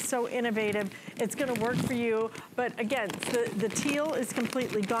clever. It is so innovative. It's gonna work for you. But again, the teal is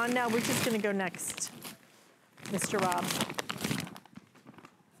completely gone now. We're just gonna go next, Mr. Rob.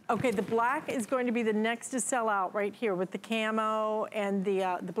 Okay, the black is going to be the next to sell out right here with the camo and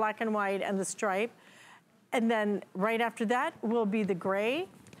the black and white and the stripe. And then right after that will be the gray.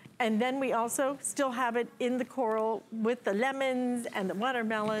 And then we also still have it in the coral with the lemons and the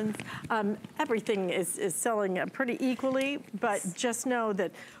watermelons. Everything is selling pretty equally, but just know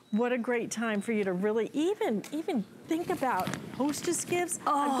that what a great time for you to really even think about hostess gifts.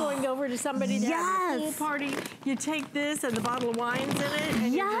 I'm going over to somebody to have a pool party. You take this and the bottle of wine's in it,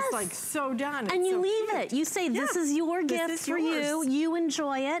 and you're just like so done. And you leave it. You say, this is your gift for you. You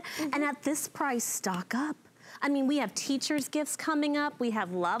enjoy it. And at this price, stock up. I mean, we have teachers' gifts coming up. We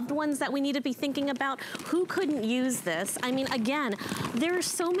have loved ones that we need to be thinking about. Who couldn't use this? I mean, again, there are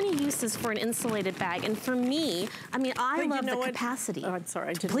so many uses for an insulated bag. And for me, I mean, I love the capacity. Oh, I'm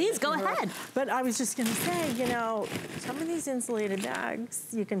sorry. Please go ahead. But I was just going to say, you know, some of these insulated bags,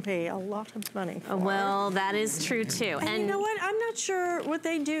 you can pay a lot of money for. Well, that is true too. And you know what? I'm not sure what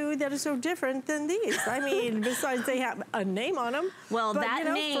they do that is so different than these. I mean, besides they have a name on them. Well, but, that you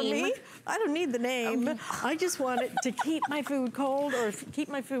know, name. For me, I don't need the name. I just want it to keep my food cold or keep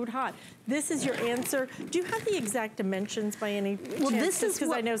my food hot. This is your answer. Do you have the exact dimensions by any chance? Well, this is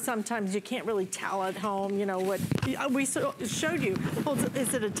because I know sometimes you can't really tell at home, you know, what we showed you.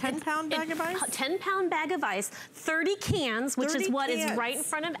 Is it a 10-pound bag of ice? 10-pound bag of ice, 30 cans, which is what is right in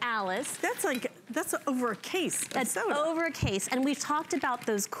front of Alice. That's over a case. That's over a case. And we've talked about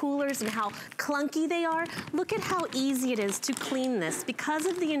those coolers and how clunky they are. Look at how easy it is to clean this. Because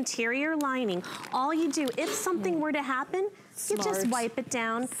of the interior lining, all you do, if something were to happen, you just wipe it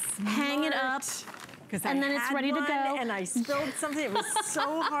down, hang it up, and then it's ready to go. And I spilled something. It was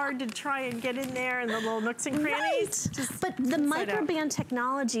so hard to try and get in there in the little nooks and crannies. But the microband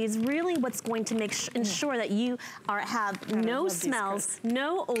technology is really what's going to ensure that you have no smells,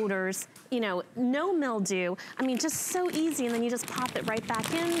 no odors, you know, no mildew. I mean, just so easy, and then you just pop it right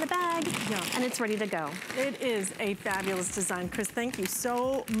back in the bag, and it's ready to go. It is a fabulous design. Chris, thank you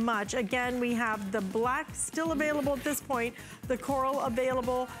so much. Again, we have the black still available at this point, the coral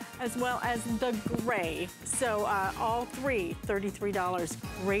available, as well as the gray. So all three, $33.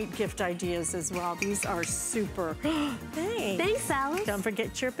 Great gift ideas as well. These are super. Thanks. Thanks, Alice. Don't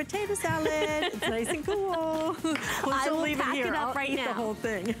forget your potato salad. It's nice and cool. I will leave pack it here. it up I'll right eat now. the whole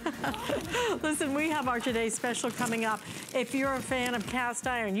thing. Listen, we have our today's special coming up. If you're a fan of cast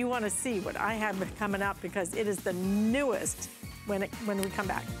iron, you want to see what I have coming up because it is the newest when we come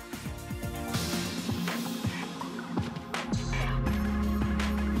back.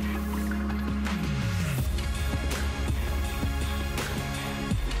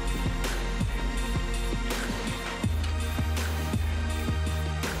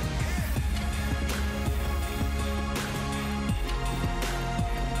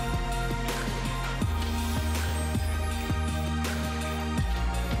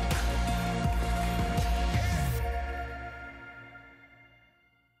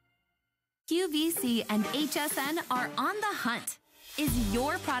 QVC and HSN are on the hunt. Is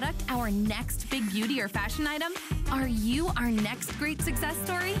your product our next big beauty or fashion item? Are you our next great success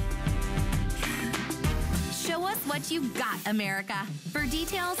story? Show us what you got, America. For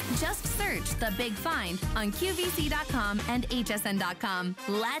details, just search The Big Find on QVC.com and HSN.com.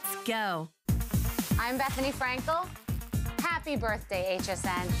 Let's go. I'm Bethany Frankel. Happy birthday,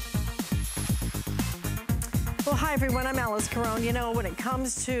 HSN. Well, hi everyone, I'm Alice Carone. You know, when it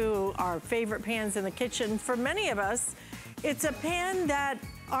comes to our favorite pans in the kitchen, for many of us, it's a pan that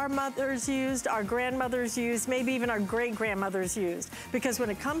our mothers used, our grandmothers used, maybe even our great-grandmothers used. Because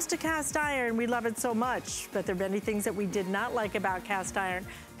when it comes to cast iron, we love it so much, but there are many things that we did not like about cast iron.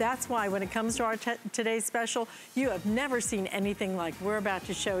 That's why when it comes to our today's special, you have never seen anything like we're about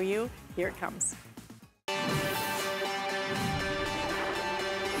to show you. Here it comes.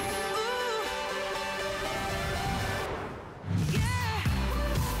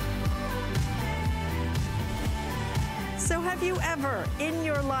 So have you ever, in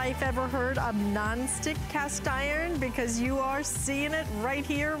your life, ever heard of non-stick cast iron? Because you are seeing it right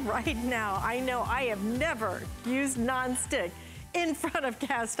here, right now. I know I have never used non-stick in front of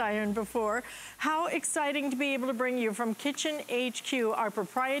cast iron before. How exciting to be able to bring you from Kitchen HQ, our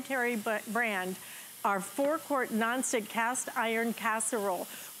proprietary brand, our 4-quart non-stick cast iron casserole.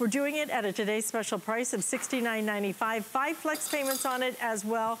 We're doing it at a today's special price of $69.95. 5 flex payments on it as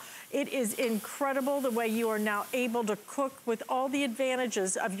well. It is incredible the way you are now able to cook with all the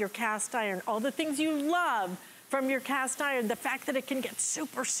advantages of your cast iron, all the things you love from your cast iron, the fact that it can get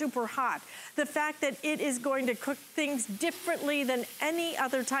super, super hot, the fact that it is going to cook things differently than any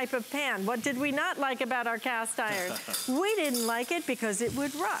other type of pan. What did we not like about our cast iron? We didn't like it because it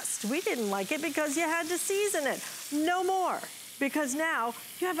would rust. We didn't like it because you had to season it. No more. Because now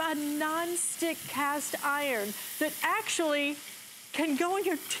you have a non-stick cast iron that actually can go in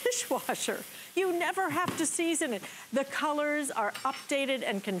your dishwasher. You never have to season it. The colors are updated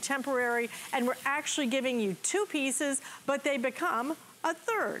and contemporary, and we're actually giving you 2 pieces, but they become a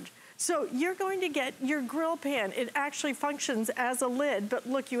 3rd. So you're going to get your grill pan. It actually functions as a lid, but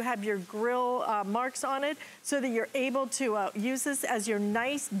look, you have your grill marks on it so that you're able to use this as your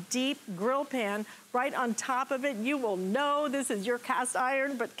nice, deep grill pan right on top of it. You will know this is your cast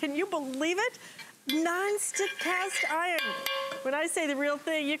iron, but can you believe it? Non-stick cast iron. When I say the real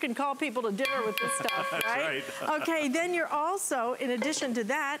thing, you can call people to dinner with this stuff, right? Okay, then you're also, in addition to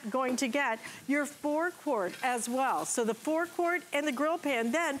that, going to get your 4-quart as well. So the 4-quart and the grill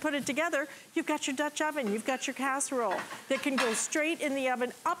pan, then put it together, you've got your Dutch oven, you've got your casserole that can go straight in the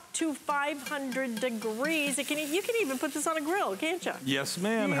oven up to 500 degrees. You can even put this on a grill, can't you? Yes,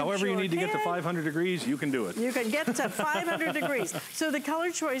 ma'am. However you need to get to 500 degrees, you can do it. You can get to 500 degrees. So the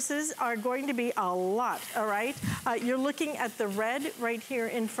color choices are going to be a lot, all right? You're looking at the red right here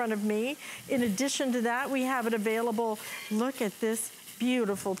in front of me. In addition to that, we have it available. Look at this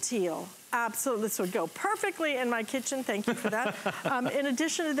beautiful teal. Absolutely, this would go perfectly in my kitchen. Thank you for that. In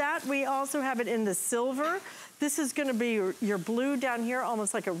addition to that, we also have it in the silver. This is gonna be your blue down here,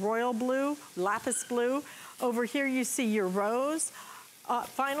 almost like a royal blue, lapis blue. Over here, you see your rose.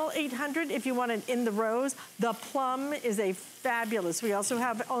 Final 800 if you want it in the rose. The plum is a fabulous. We also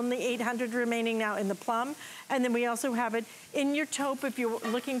have only 800 remaining now in the plum. And then we also have it in your taupe if you're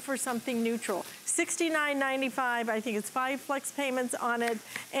looking for something neutral. $69.95, I think it's 5 flex payments on it.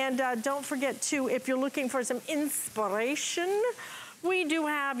 And don't forget too, if you're looking for some inspiration, we do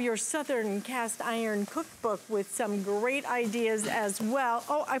have your Southern Cast Iron Cookbook with some great ideas as well.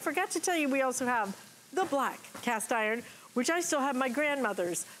 Oh, I forgot to tell you, we also have the Black Cast Iron, which I still have my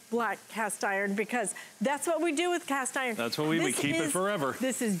grandmother's black cast iron because that's what we do with cast iron. That's what we keep it forever.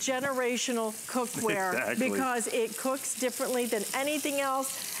 This is generational cookware because it cooks differently than anything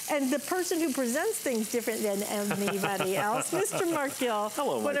else. And the person who presents things different than anybody else, Mr. Mark Gill,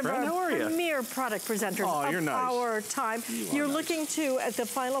 hello, one of friend. our premier product presenters of our time. You're looking to at the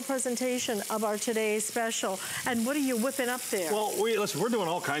final presentation of our today's special. And what are you whipping up there? Well, listen, we're doing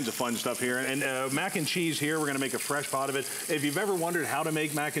all kinds of fun stuff here. And mac and cheese here, we're going to make a fresh pot of it. If you've ever wondered how to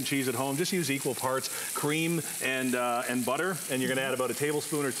make mac and cheese at home, just use equal parts cream and butter. And you're going to add about a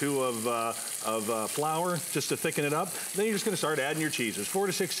tablespoon or 2 of flour just to thicken it up. Then you're just going to start adding your cheeses. 4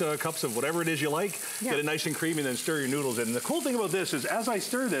 to 6 cups of whatever it is you like. Get it nice and creamy, and then stir your noodles in. And the cool thing about this is as I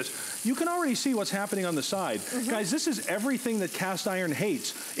stir this, you can already see what's happening on the side. Guys, this is everything that cast iron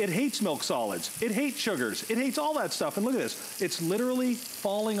hates. It hates milk solids. It hates sugars. It hates all that stuff. And look at this. It's literally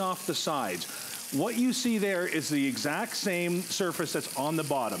falling off the sides. What you see there is the exact same surface that's on the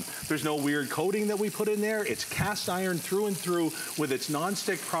bottom. There's no weird coating that we put in there. It's cast iron through and through with its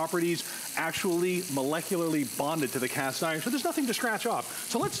non-stick properties actually molecularly bonded to the cast iron. So there's nothing to scratch off.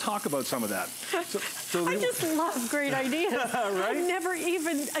 So let's talk about some of that. I just love great ideas. Right? I never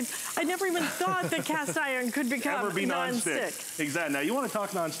even thought that cast iron could become non-stick. Exactly. Now you want to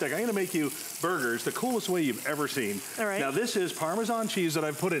talk non-stick. I'm going to make you burgers the coolest way you've ever seen. All right. Now this is Parmesan cheese that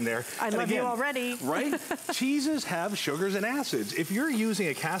I've put in there. I love you already. Right? Cheeses have sugars and acids. If you're using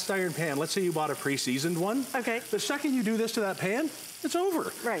a cast iron pan, let's say you bought a pre-seasoned one. Okay. The second you do this to that pan, it's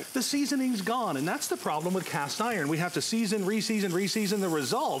over. Right. The seasoning's gone, and that's the problem with cast iron. We have to season, reseason, reseason. The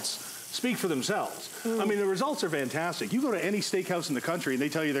results speak for themselves. I mean, the results are fantastic. You go to any steakhouse in the country and they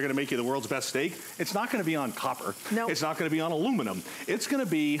tell you they're gonna make you the world's best steak. It's not gonna be on copper. No. It's not gonna be on aluminum. It's gonna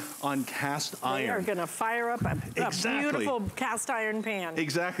be on cast iron. They are gonna fire up a beautiful cast iron pan.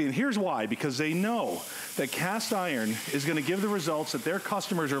 Exactly, and here's why. Because they know that cast iron is gonna give the results that their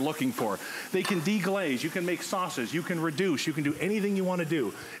customers are looking for. They can deglaze, you can make sauces, you can reduce, you can do anything you wanna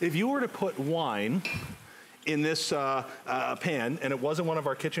do. If you were to put wine in this pan, and it wasn't one of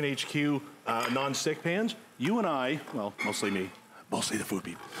our Kitchen HQ non-stick pans, you and I, well, mostly me, mostly the food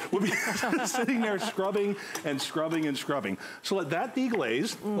people, would be sitting there scrubbing and scrubbing and scrubbing. So let that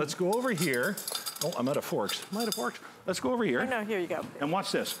deglaze. Let's go over here. Oh, I'm out of forks. Am I out of forks? Let's go over here. Oh, no, here you go. And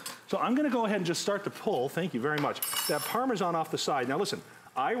watch this. So I'm gonna go ahead and just start to pull, thank you very much, that Parmesan off the side. Now listen,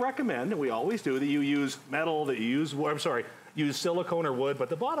 I recommend, and we always do, that you use metal, that you use, use silicone or wood, but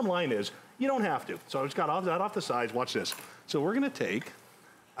the bottom line is, you don't have to. So I just got that off the sides, watch this. So we're gonna take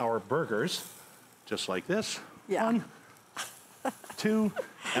our burgers, just like this. Yeah. 1, 2,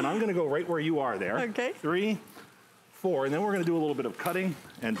 and I'm gonna go right where you are there. Okay. 3, 4, and then we're gonna do a little bit of cutting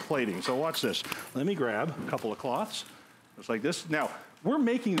and plating. So watch this. Let me grab a couple of cloths, just like this. Now, we're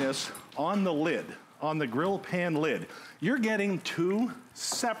making this on the lid, on the grill pan lid. You're getting 2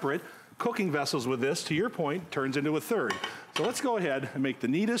 separate cooking vessels with this. To your point, turns into a 3rd. So let's go ahead and make the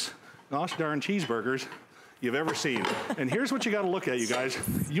neatest gosh darn cheeseburgers you've ever seen. And here's what you gotta look at, you guys.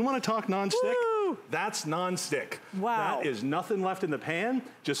 You wanna talk non-stick? That's non-stick. Wow. That is nothing left in the pan,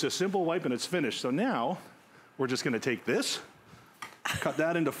 just a simple wipe and it's finished. So now, we're just gonna take this, cut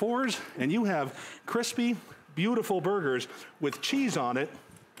that into 4s, and you have crispy, beautiful burgers with cheese on it.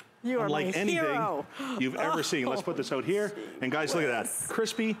 You are unlike anything hero. You've ever seen. Let's put this out here. And guys, look at that.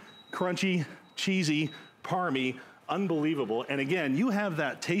 Crispy, crunchy, cheesy, parmy, unbelievable. And again, you have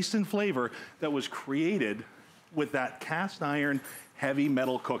that taste and flavor that was created with that cast iron heavy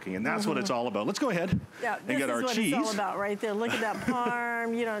metal cooking, and that's what it's all about. Let's go ahead and get our cheese. This is what it's all about right there. Look at that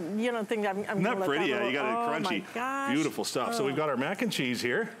parm. You don't think I'm Isn't that pretty? Yeah, you got it crunchy. Oh my gosh. Beautiful stuff. So we've got our mac and cheese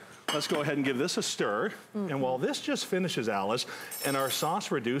here. Let's go ahead and give this a stir. And while this just finishes, Alice, and our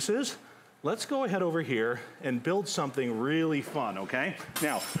sauce reduces, let's go ahead over here and build something really fun, okay?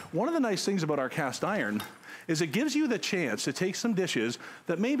 Now, one of the nice things about our cast iron is it gives you the chance to take some dishes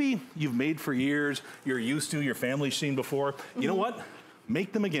that maybe you've made for years, you're used to, your family's seen before. You know what?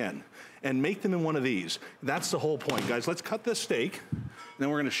 Make them again, and make them in one of these. That's the whole point, guys. Let's cut this steak, and then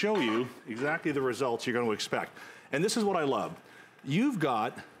we're gonna show you exactly the results you're gonna expect. And this is what I love. You've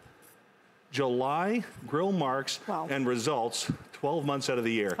got July grill marks and results 12 months out of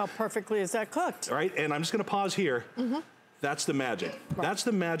the year. How perfectly is that cooked? All right, and I'm just gonna pause here. That's the magic. Right. That's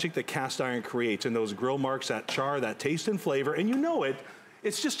the magic that cast iron creates, and those grill marks, that char, that taste and flavor, and you know it.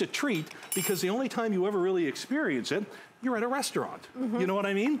 It's just a treat because the only time you ever really experience it, you're at a restaurant. You know what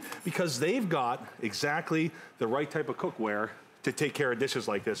I mean? Because they've got exactly the right type of cookware to take care of dishes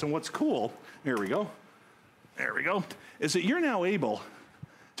like this. And what's cool, here we go, there we go, is that you're now able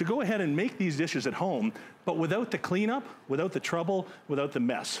to go ahead and make these dishes at home, but without the cleanup, without the trouble, without the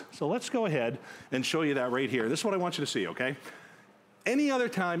mess. So let's go ahead and show you that right here. This is what I want you to see, okay? Any other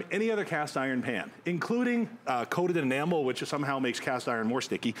time, any other cast iron pan, including coated enamel, which somehow makes cast iron more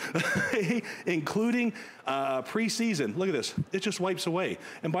sticky, including pre-seasoned. Look at this, it just wipes away.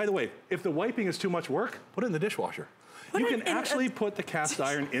 And by the way, if the wiping is too much work, put it in the dishwasher. You can actually put the cast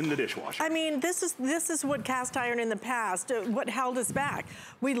iron in the dishwasher. I mean, this is what cast iron in the past, what held us back.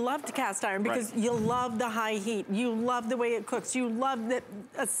 We loved cast iron because you love the high heat. You love the way it cooks. You love that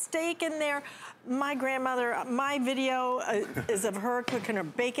a steak in there. My grandmother, my video is of her cooking her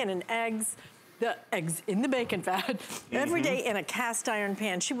bacon and eggs. The eggs in the bacon fat every day in a cast iron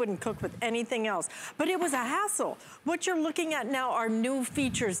pan. She wouldn't cook with anything else. But it was a hassle. What you're looking at now are new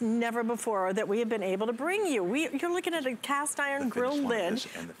features never before that we have been able to bring you. You're looking at a cast iron grill lid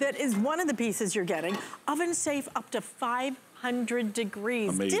that is one of the pieces you're getting. Oven safe up to 500 degrees.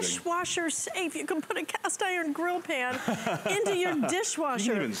 Amazing. Dishwasher safe. You can put a cast iron grill pan into your dishwasher.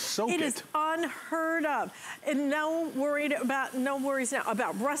 You can even soak it. It is unheard of. And no worries now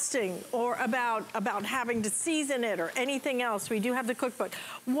about rusting or about having to season it or anything else. We do have the cookbook.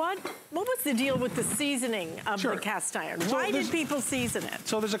 What was the deal with the seasoning of the cast iron? Why did people season it?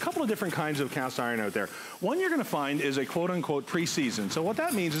 So there's a couple of different kinds of cast iron out there. One you're gonna find is a quote unquote pre-seasoned. So what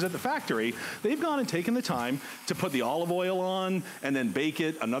that means is at the factory, they've gone and taken the time to put the olive oil on and then bake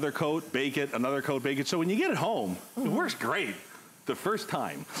it, another coat, bake it, another coat, bake it. So when you get it home, it works great the first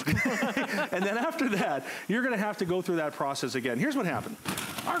time. And then after that, you're gonna have to go through that process again. Here's what happened.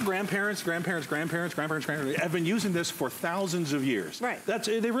 Our grandparents have been using this for thousands of years. Right.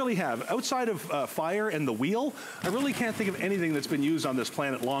 They really have. Outside of fire and the wheel, I really can't think of anything that's been used on this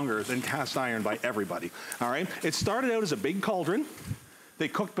planet longer than cast iron by everybody, all right? It started out as a big cauldron. They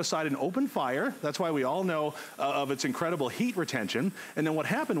cooked beside an open fire. That's why we all know of its incredible heat retention. And then what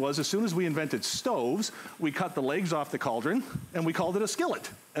happened was, as soon as we invented stoves, we cut the legs off the cauldron and we called it a skillet.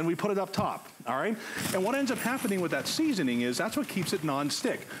 And we put it up top, all right? And what ends up happening with that seasoning is that's what keeps it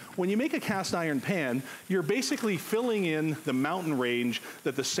non-stick. When you make a cast iron pan, you're basically filling in the mountain range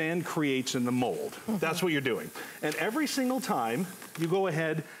that the sand creates in the mold. That's what you're doing. And every single time you go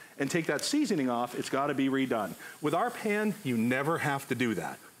ahead and take that seasoning off, it's gotta be redone. With our pan, you never have to do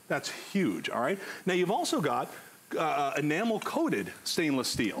that. That's huge, all right? Now you've also got enamel coated stainless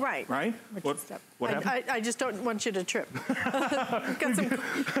steel. Right. Right? What happened? I just don't want you to trip.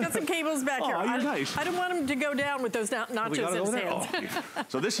 got some cables back here. You're nice. I don't want them to go down with those nachos in his hands.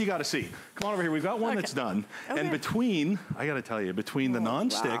 So this you gotta see. Come on over here, we've got one that's done. And between, I gotta tell you, between the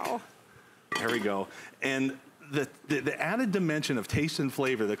non-stick, there we go, and the added dimension of taste and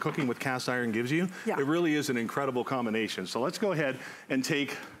flavor that cooking with cast iron gives you, it really is an incredible combination. So let's go ahead and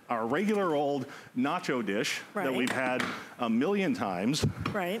take our regular old nacho dish that we've had a million times,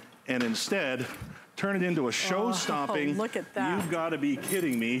 and instead turn it into a show-stopping, look at that. You've got to be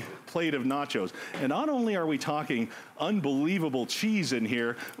kidding me, plate of nachos. And not only are we talking unbelievable cheese in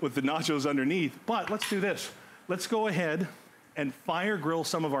here with the nachos underneath, but let's do this. Let's go ahead and fire grill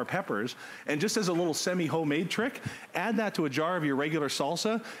some of our peppers. And just as a little semi-homemade trick, add that to a jar of your regular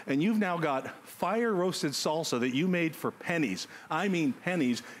salsa, and you've now got fire roasted salsa that you made for pennies. I mean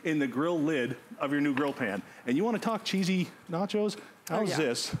pennies, in the grill lid of your new grill pan. And you want to talk cheesy nachos? How's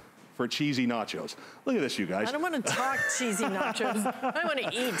this for cheesy nachos? Look at this, you guys. I don't want to talk cheesy nachos. I want to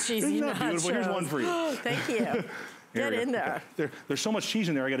eat cheesy nachos. Beautiful. Here's one for you. Thank you. Get in there. There's so much cheese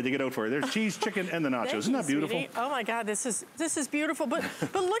in there, I gotta dig it out for you. There's cheese, chicken, and the nachos. Isn't that beautiful? Sweetie. Oh my God, this is beautiful. But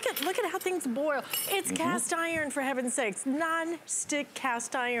look at how things boil. It's cast iron, for heaven's sakes, non-stick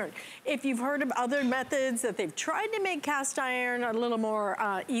cast iron. If you've heard of other methods that they've tried to make cast iron a little more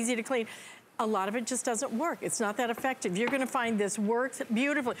easy to clean, a lot of it just doesn't work. It's not that effective. You're gonna find this works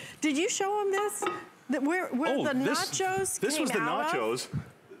beautifully. Did you show them this? Where the nachos This was the nachos.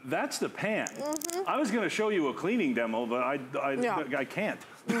 That's the pan. I was going to show you a cleaning demo, but I can't.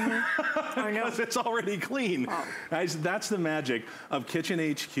 I know. Because it's already clean. Oh. Guys, that's the magic of Kitchen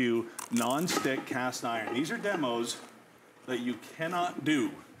HQ non-stick cast iron. These are demos that you cannot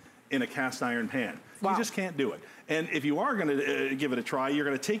do in a cast iron pan. Wow. You just can't do it. And if you are going to give it a try, you're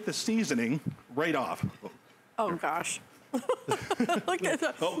going to take the seasoning right off. Oh, gosh. Look at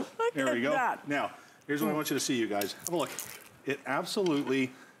that. Oh, there we go. That. Now, here's what I want you to see, you guys. Have a look. It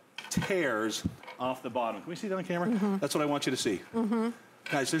absolutely tears off the bottom. Can we see that on camera? That's what I want you to see.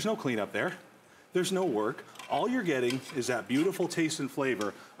 Guys, there's no cleanup there. There's no work. All you're getting is that beautiful taste and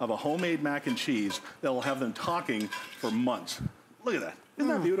flavor of a homemade mac and cheese that will have them talking for months. Look at that. Isn't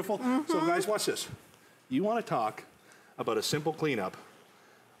that beautiful? So guys, watch this. You want to talk about a simple cleanup,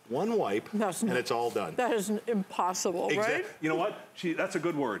 one wipe, and it's all done. That is impossible, right? You know what? That's a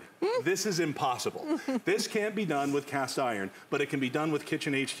good word. This is impossible. This can't be done with cast iron, but it can be done with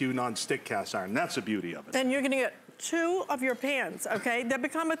Kitchen HQ non-stick cast iron. That's the beauty of it. And you're going to get 2 of your pans, okay, that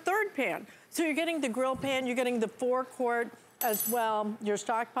become a 3rd pan. So you're getting the grill pan, you're getting the 4-quart as well, your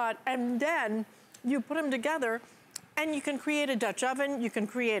stock pot, and then you put them together, and you can create a Dutch oven, you can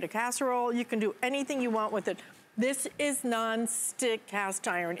create a casserole, you can do anything you want with it. This is non-stick cast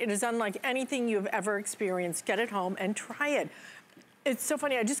iron. It is unlike anything you've ever experienced. Get it home and try it. It's so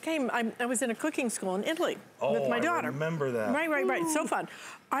funny. I was in a cooking school in Italy with my daughter. I remember that. Right. So fun.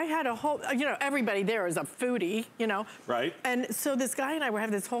 I had a whole, everybody there is a foodie, Right. And so this guy and I were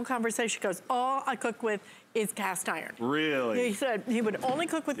having this whole conversation. He goes, all I cook with is cast iron. Really? He said he would only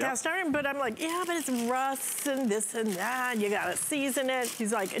cook with cast iron, but I'm like, yeah, but it's rust and this and that. You gotta season it.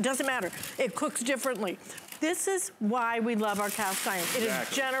 He's like, it doesn't matter. It cooks differently. This is why we love our cast iron. It is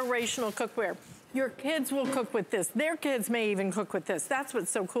generational cookware. Your kids will cook with this. Their kids may even cook with this. That's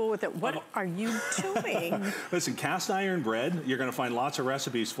what's so cool with it. What are you doing? Listen, cast iron bread, you're gonna find lots of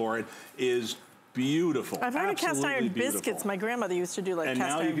recipes for it, is beautiful. I've heard of cast iron biscuits. My grandmother used to do like cast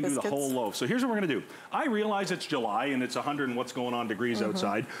iron biscuits. And now you can do the whole loaf. So here's what we're gonna do. I realize it's July and it's 100 and what's going on degrees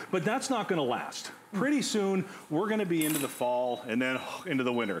outside, but that's not gonna last. Pretty soon, we're gonna be into the fall and then into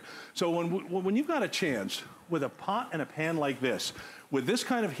the winter. So when you've got a chance with a pot and a pan like this, with this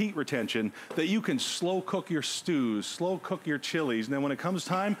kind of heat retention, that you can slow cook your stews, slow cook your chilies, and then when it comes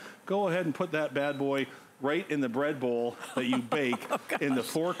time, go ahead and put that bad boy right in the bread bowl that you bake in the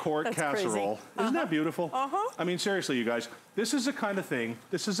 4-quart casserole. Isn't that beautiful? I mean, seriously, you guys, this is the kind of thing,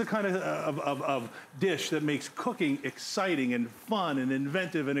 this is the kind of dish that makes cooking exciting and fun and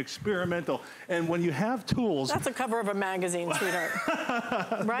inventive and experimental. And when you have tools... That's a cover of a magazine, sweetheart.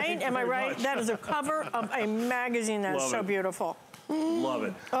 Right? Am I right? That is a cover of a magazine. That's so beautiful. Love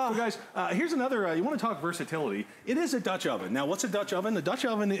it. So guys, here's another, you want to talk versatility. It is a Dutch oven. Now, what's a Dutch oven? The Dutch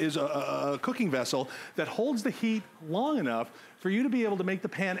oven is a cooking vessel that holds the heat long enough for you to be able to make the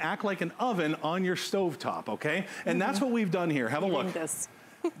pan act like an oven on your stovetop, okay? And that's what we've done here. Have a look.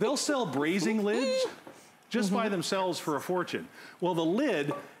 They'll sell braising lids just by themselves for a fortune. Well, the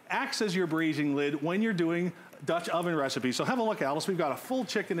lid acts as your braising lid when you're doing Dutch oven recipe. So have a look, Alice. We've got a full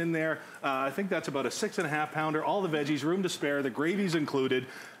chicken in there. I think that's about a 6.5 pounder. All the veggies, room to spare. The gravy's included.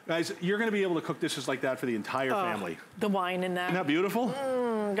 Guys, you're going to be able to cook dishes like that for the entire family. The wine in that. Isn't that beautiful?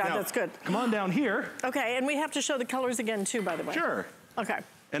 God, now, that's good. Come on down here. Okay, and we have to show the colors again too, by the way. Sure. Okay.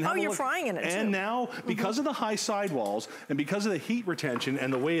 And you're frying in it too. And now, because of the high sidewalls and because of the heat retention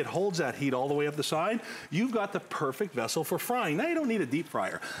and the way it holds that heat all the way up the side, you've got the perfect vessel for frying. Now you don't need a deep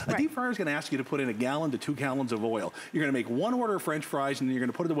fryer. A deep fryer is going to ask you to put in 1 gallon to 2 gallons of oil. You're going to make 1 order of French fries and then you're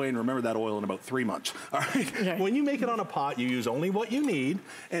going to put it away and remember that oil in about 3 months. All right. When you make it on a pot, you use only what you need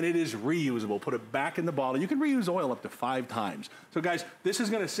and it is reusable. Put it back in the bottle. You can reuse oil up to 5 times. So guys, this is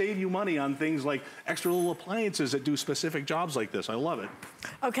going to save you money on things like extra little appliances that do specific jobs like this. I love it.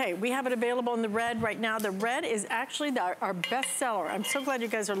 Okay, we have it available in the red right now. The red is actually our best seller. I'm so glad you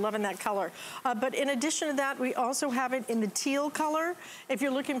guys are loving that color. But in addition to that, we also have it in the teal color. If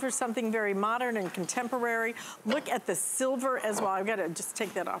you're looking for something very modern and contemporary, look at the silver as well. I've got to just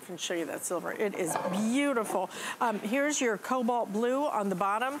take that off and show you that silver. It is beautiful. Here's your cobalt blue on the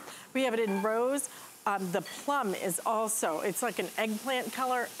bottom. We have it in rose. The plum is also, it's like an eggplant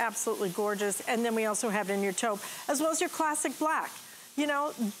color, absolutely gorgeous. And then we also have it in your taupe, as well as your classic black. You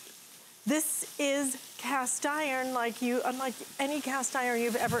know, This is cast iron unlike any cast iron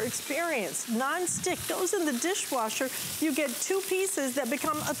you've ever experienced. Non-stick goes in the dishwasher. You get 2 pieces that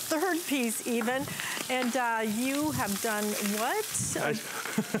become a 3rd piece even. And you have done what?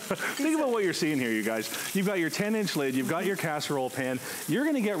 Think about what you're seeing here, you guys. You've got your 10-inch lid, you've got your casserole pan. You're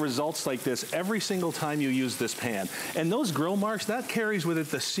gonna get results like this every single time you use this pan. And those grill marks, that carries with it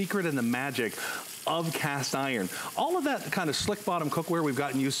the secret and the magic of cast iron. All of that kind of slick bottom cookware we've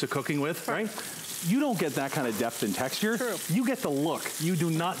gotten used to cooking with, right? You don't get that kind of depth and texture. True. You get the look. You do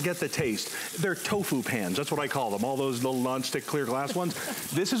not get the taste. They're tofu pans. That's what I call them. All those little non-stick clear glass ones.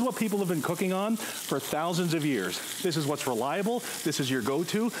 This is what people have been cooking on for thousands of years. This is what's reliable. This is your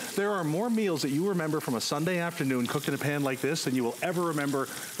go-to. There are more meals that you remember from a Sunday afternoon cooked in a pan like this than you will ever remember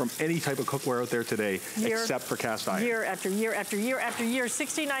from any type of cookware out there today, except for cast iron. Year after year after year after year.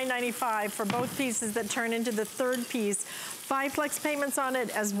 $69.95 for both pieces that turn into the 3rd piece. 5 flex payments on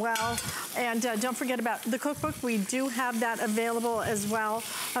it as well. And don't forget about the cookbook. We do have that available as well.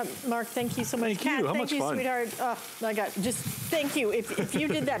 Mark, thank you so much. Thank you. How much fun. Sweetheart. Oh, my God. Just thank you. If you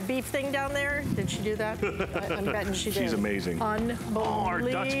did that beef thing down there, did she do that? I'm betting she did. She's amazing. Unbelievable. Oh, our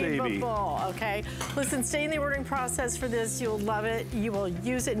Dutch baby. Okay. Listen, stay in the ordering process for this. You'll love it. You will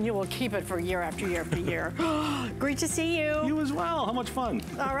use it, and you will keep it for year after year after year. Great to see you. You as well. How much fun.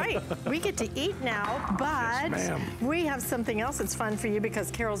 All right. We get to eat now, but we have something else that's fun for you because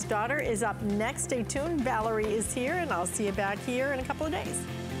Carol's daughter is up next. Stay tuned. Valerie is here, and I'll see you back here in a couple of days.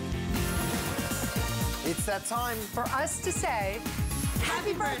 It's that time For us to say,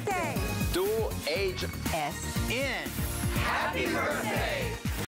 happy birthday. Dual HSN. Happy birthday.